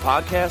 Google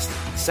Podcasts,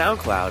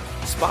 SoundCloud,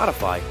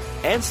 Spotify,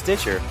 and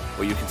Stitcher,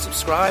 where you can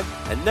subscribe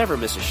and never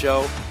miss a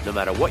show, no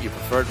matter what your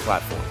preferred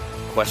platform.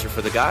 Question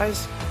for the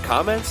guys?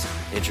 Comments?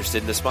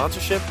 Interested in a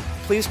sponsorship?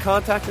 Please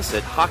contact us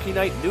at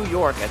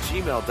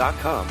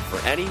HockeyNightNewYork@gmail.com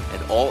for any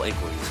and all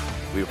inquiries.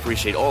 We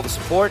appreciate all the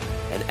support,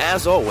 and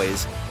as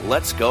always,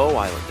 let's go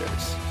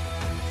Islanders.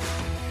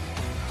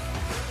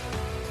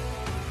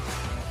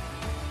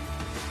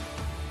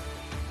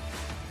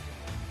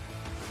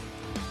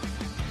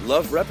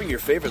 Love repping your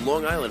favorite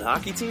Long Island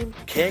hockey team?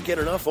 Can't get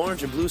enough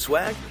orange and blue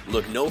swag?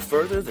 Look no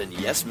further than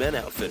Yes Men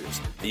Outfitters,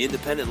 the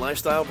independent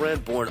lifestyle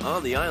brand born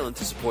on the island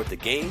to support the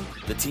game,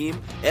 the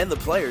team, and the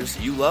players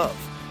you love.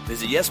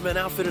 Visit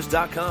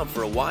YesMenOutfitters.com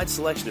for a wide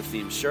selection of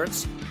themed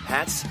shirts,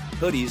 hats,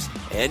 hoodies,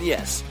 and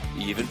yes,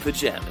 even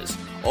pajamas.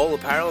 All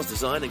apparel is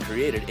designed and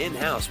created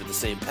in-house with the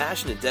same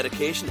passion and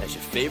dedication as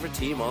your favorite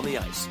team on the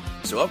ice.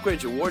 So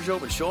upgrade your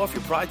wardrobe and show off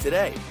your pride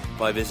today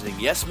by visiting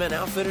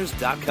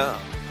YesMenOutfitters.com.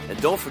 And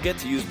don't forget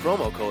to use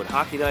promo code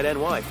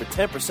HockeyNightNY for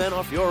 10%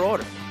 off your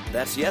order.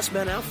 That's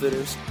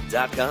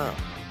YesMenOutfitters.com.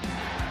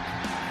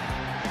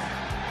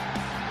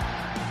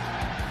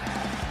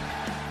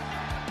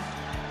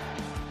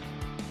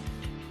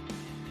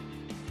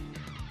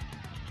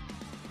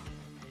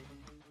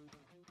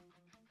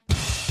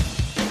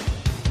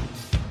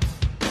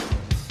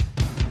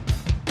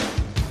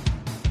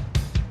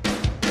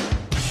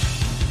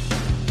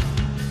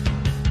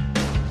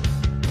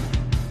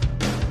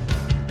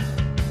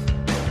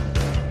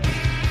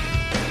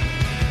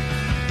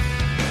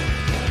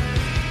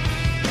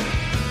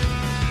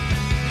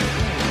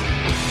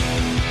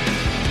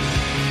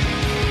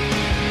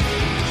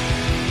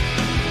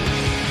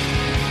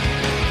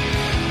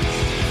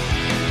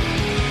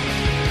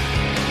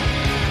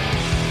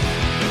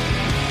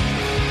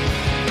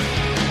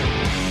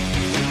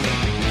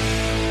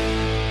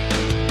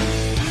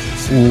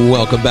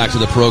 Welcome back to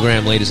the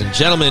program, ladies and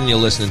gentlemen. You're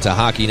listening to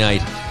Hockey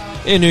Night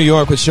in New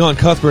York with Sean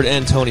Cuthbert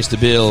and Tony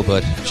Stabile,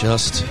 but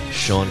just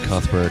Sean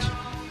Cuthbert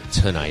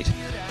tonight.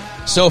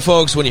 So,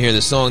 folks, when you hear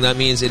this song, that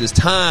means it is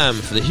time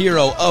for the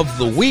Hero of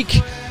the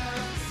Week.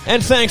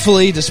 And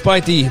thankfully,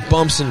 despite the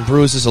bumps and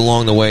bruises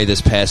along the way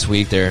this past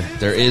week, there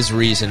is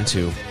reason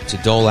to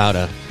dole out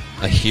a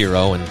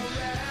hero, and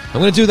I'm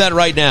going to do that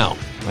right now.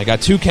 I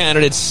got two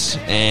candidates,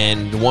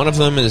 and one of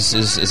them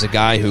is a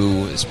guy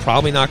who is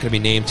probably not going to be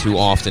named too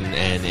often,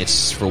 and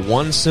it's for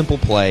one simple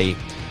play,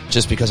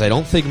 just because I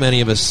don't think many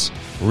of us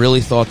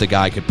really thought the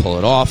guy could pull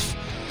it off.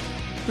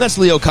 And that's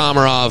Leo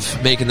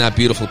Komarov making that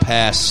beautiful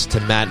pass to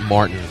Matt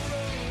Martin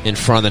in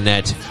front of the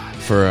net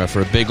for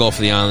a big goal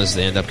for the Islanders.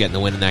 They end up getting the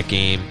win in that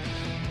game.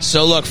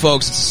 So look,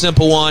 folks, it's a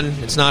simple one.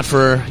 It's not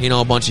for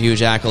a bunch of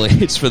huge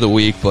accolades for the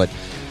week, but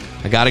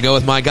I got to go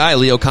with my guy,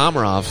 Leo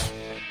Komarov.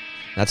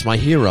 That's my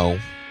hero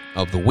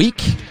of the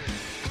week.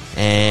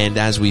 And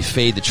as we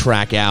fade the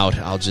track out,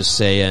 I'll just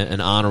say an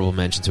honorable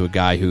mention to a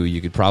guy who you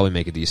could probably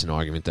make a decent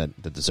argument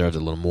that deserved a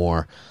little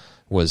more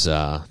was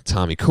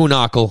Tommy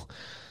Kuhnhackl,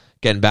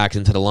 getting back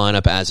into the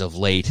lineup as of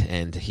late,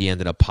 and he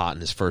ended up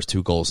potting his first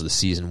two goals of the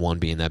season, one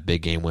being that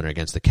big game winner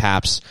against the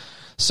Caps.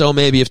 So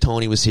maybe if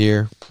Tony was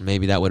here,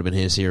 maybe that would have been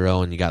his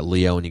hero, and you got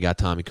Leo and you got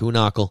Tommy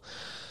Kuhnhackl.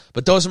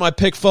 But those are my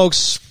pick,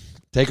 folks.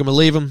 Take them or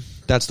leave them.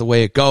 That's the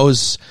way it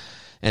goes.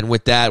 And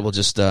with that, we'll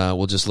just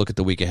look at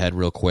the week ahead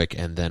real quick,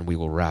 and then we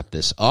will wrap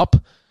this up.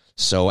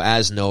 So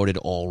as noted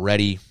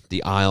already,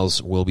 the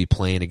Isles will be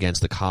playing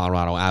against the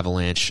Colorado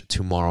Avalanche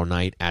tomorrow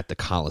night at the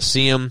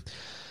Coliseum.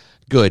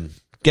 Good.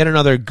 Get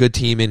another good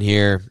team in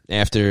here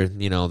after,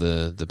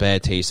 the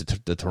bad taste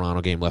that the Toronto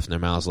game left in their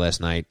mouths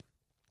last night.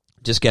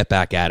 Just get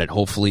back at it.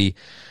 Hopefully,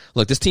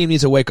 look, this team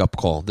needs a wake-up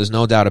call. There's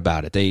no doubt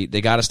about it. They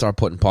got to start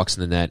putting pucks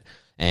in the net.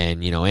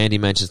 And, Andy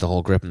mentions the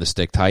whole grip and the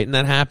stick tight, and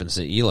that happens.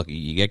 You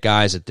get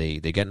guys that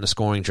they get in a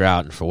scoring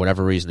drought, and for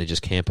whatever reason, they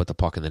just can't put the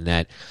puck in the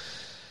net.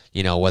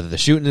 Whether they're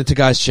shooting into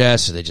guys'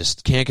 chests or they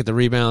just can't get the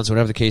rebounds,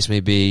 whatever the case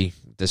may be,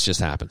 this just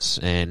happens.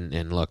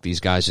 And look,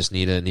 these guys just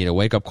need a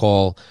wake-up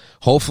call.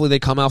 Hopefully they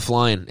come out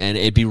flying, and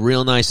it'd be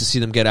real nice to see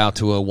them get out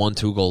to a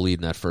 1-2 goal lead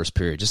in that first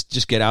period.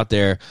 Just get out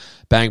there,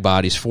 bang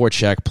bodies,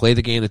 forecheck, play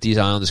the game that these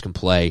Islanders can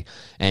play,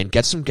 and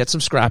get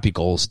some scrappy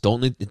goals.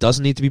 It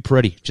doesn't need to be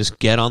pretty. Just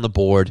get on the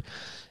board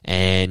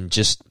and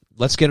just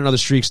let's get another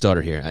streak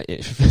starter here.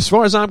 As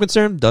far as I'm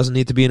concerned, doesn't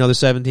need to be another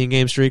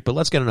 17-game streak, but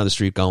let's get another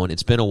streak going.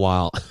 It's been a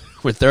while.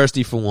 We're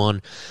thirsty for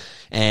one.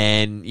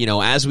 And,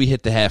 as we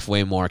hit the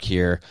halfway mark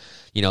here,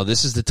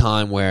 this is the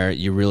time where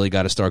you really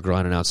got to start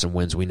grinding out some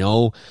wins. We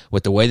know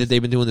with the way that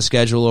they've been doing the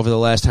schedule over the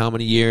last how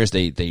many years,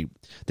 they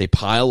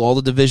pile all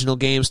the divisional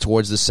games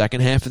towards the second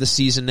half of the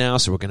season now,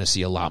 so we're going to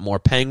see a lot more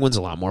Penguins,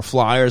 a lot more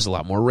Flyers, a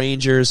lot more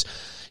Rangers,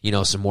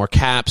 some more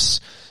Caps,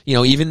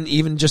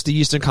 even just the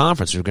Eastern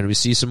Conference. We're going to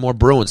see some more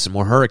Bruins, some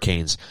more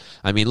Hurricanes.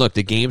 I mean, look,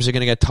 the games are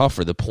going to get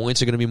tougher. The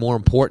points are going to be more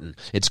important.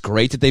 It's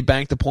great that they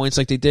banked the points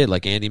like they did,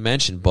 like Andy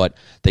mentioned, but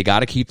they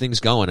got to keep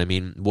things going. I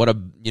mean, what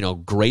a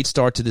great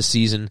start to the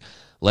season.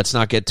 Let's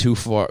not get too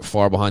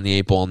far behind the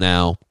eight ball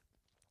now.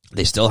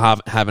 They still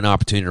have an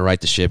opportunity to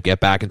right the ship, get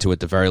back into, at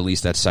the very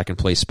least, that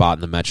second-place spot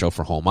in the Metro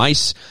for home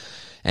ice,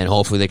 and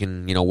hopefully they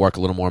can, work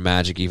a little more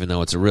magic, even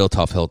though it's a real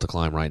tough hill to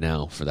climb right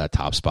now for that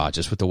top spot,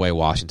 just with the way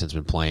Washington's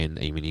been playing.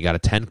 I mean, you got a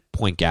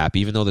 10-point gap,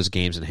 even though there's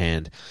games in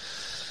hand.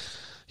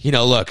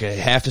 Look,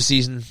 half a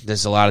season,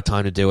 there's a lot of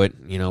time to do it.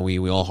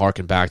 We all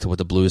harken back to what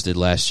the Blues did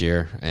last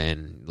year,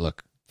 and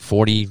look,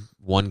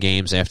 41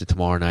 games after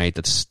tomorrow night,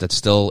 that's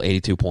still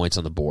 82 points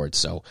on the board.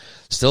 So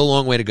still a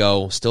long way to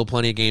go, still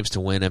plenty of games to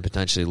win and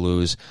potentially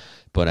lose.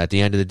 But at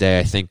the end of the day,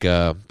 I think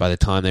by the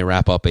time they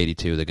wrap up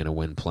 82, they're going to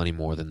win plenty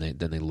more than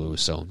they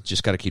lose. So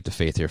just got to keep the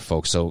faith here,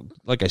 folks. So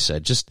like I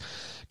said, just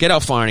get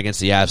out firing against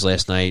the Avs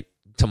last night,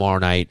 tomorrow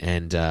night,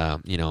 and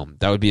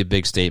that would be a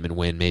big statement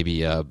win.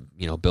 Maybe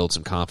build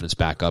some confidence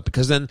back up,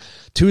 because then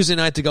Tuesday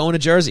night to go into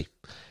Jersey,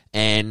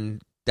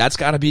 and that's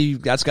got to be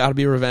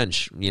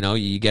revenge.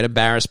 You get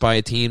embarrassed by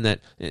a team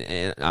that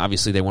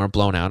obviously they weren't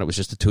blown out. It was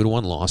just a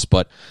 2-1 loss.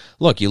 But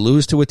look, you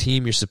lose to a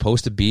team you're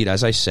supposed to beat.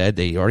 As I said,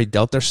 they already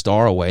dealt their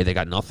star away. They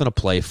got nothing to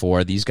play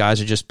for. These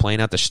guys are just playing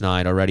out the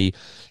schneid already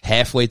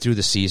halfway through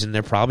the season.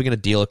 They're probably going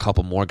to deal a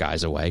couple more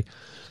guys away.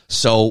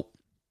 So,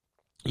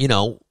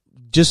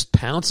 just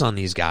pounce on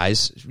these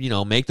guys.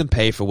 Make them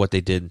pay for what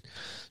they did,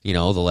 the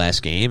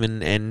last game.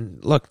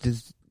 And look,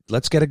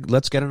 let's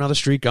get another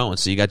streak going.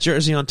 So you got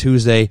Jersey on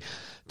Tuesday.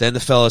 Then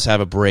the fellas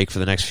have a break for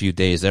the next few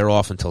days. They're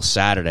off until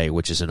Saturday,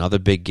 which is another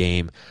big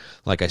game.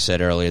 Like I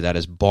said earlier, that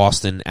is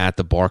Boston at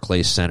the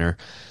Barclays Center.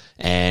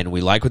 And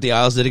we like what the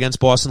Isles did against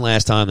Boston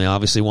last time. They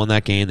obviously won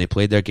that game. They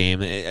played their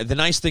game. The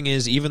nice thing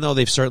is, even though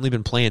they've certainly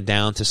been playing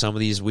down to some of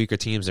these weaker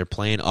teams, they're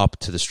playing up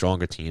to the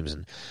stronger teams.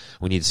 And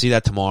we need to see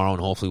that tomorrow,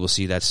 and hopefully we'll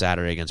see that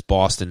Saturday against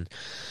Boston.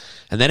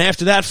 And then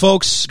after that,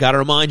 folks, got to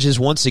remind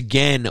you once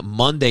again,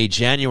 Monday,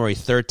 January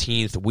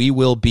 13th, we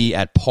will be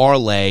at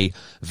Parlay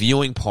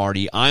viewing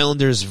party,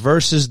 Islanders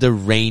versus the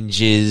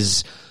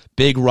Rangers.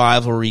 Big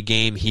rivalry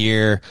game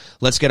here.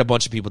 Let's get a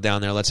bunch of people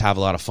down there. Let's have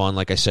a lot of fun.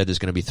 Like I said, there's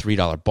going to be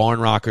 $3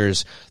 barn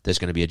rockers. There's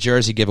going to be a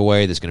jersey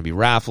giveaway. There's going to be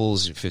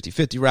raffles,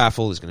 50-50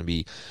 raffle. There's going to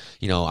be,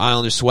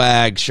 Islander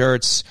swag,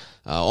 shirts,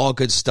 all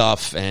good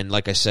stuff. And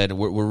like I said,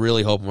 we're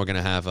really hoping we're going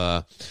to have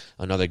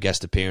another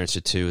guest appearance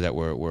or two that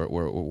we're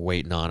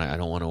waiting on. I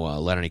don't want to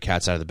let any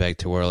cats out of the bag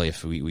too early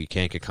if we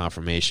can't get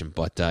confirmation.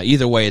 But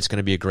either way, it's going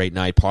to be a great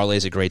night.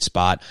 Parlay's a great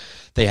spot.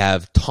 They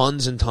have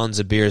tons and tons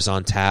of beers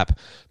on tap.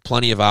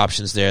 Plenty of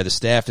options there. The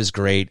staff is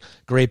great.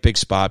 Great big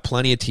spot.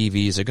 Plenty of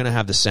TVs. They're going to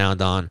have the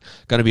sound on.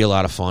 Going to be a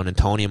lot of fun. And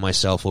Tony and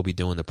myself will be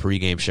doing the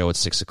pregame show at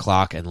 6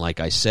 o'clock. And like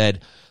I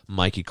said,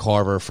 Mikey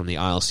Carver from the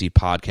ILC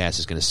podcast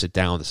is going to sit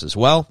down with us as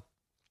well.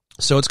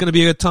 So it's going to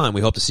be a good time.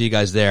 We hope to see you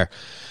guys there.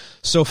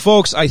 So,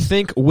 folks, I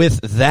think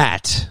with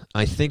that,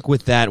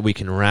 we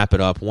can wrap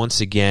it up.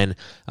 Once again,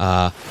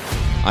 I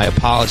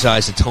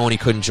apologize that Tony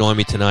couldn't join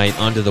me tonight,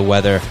 under the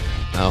weather.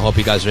 I hope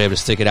you guys were able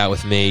to stick it out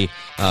with me.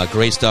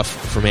 Great stuff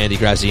from Andy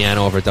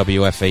Graziano over at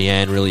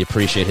WFAN. Really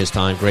appreciate his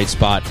time. Great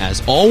spot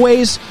as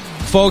always.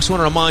 Folks, want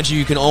to remind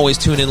you can always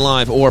tune in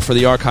live or for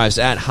the archives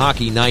at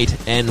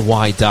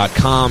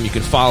HockeyNightNY.com. You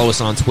can follow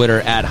us on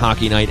Twitter at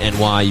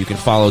HockeyNightNY. You can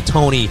follow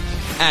Tony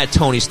at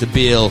Tony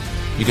Stabile.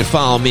 You can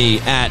follow me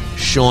at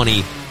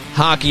Shawnee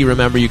Hockey.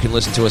 Remember, you can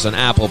listen to us on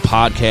Apple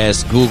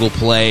Podcasts, Google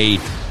Play,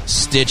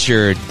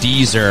 Stitcher,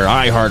 Deezer,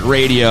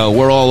 iHeartRadio.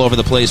 We're all over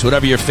the place.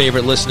 Whatever your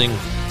favorite listening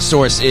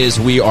source is,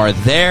 we are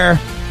there.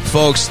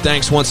 Folks,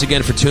 thanks once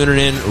again for tuning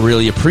in.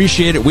 Really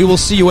appreciate it. We will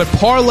see you at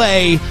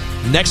Parlay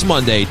next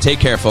Monday. Take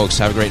care, folks.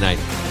 Have a great night.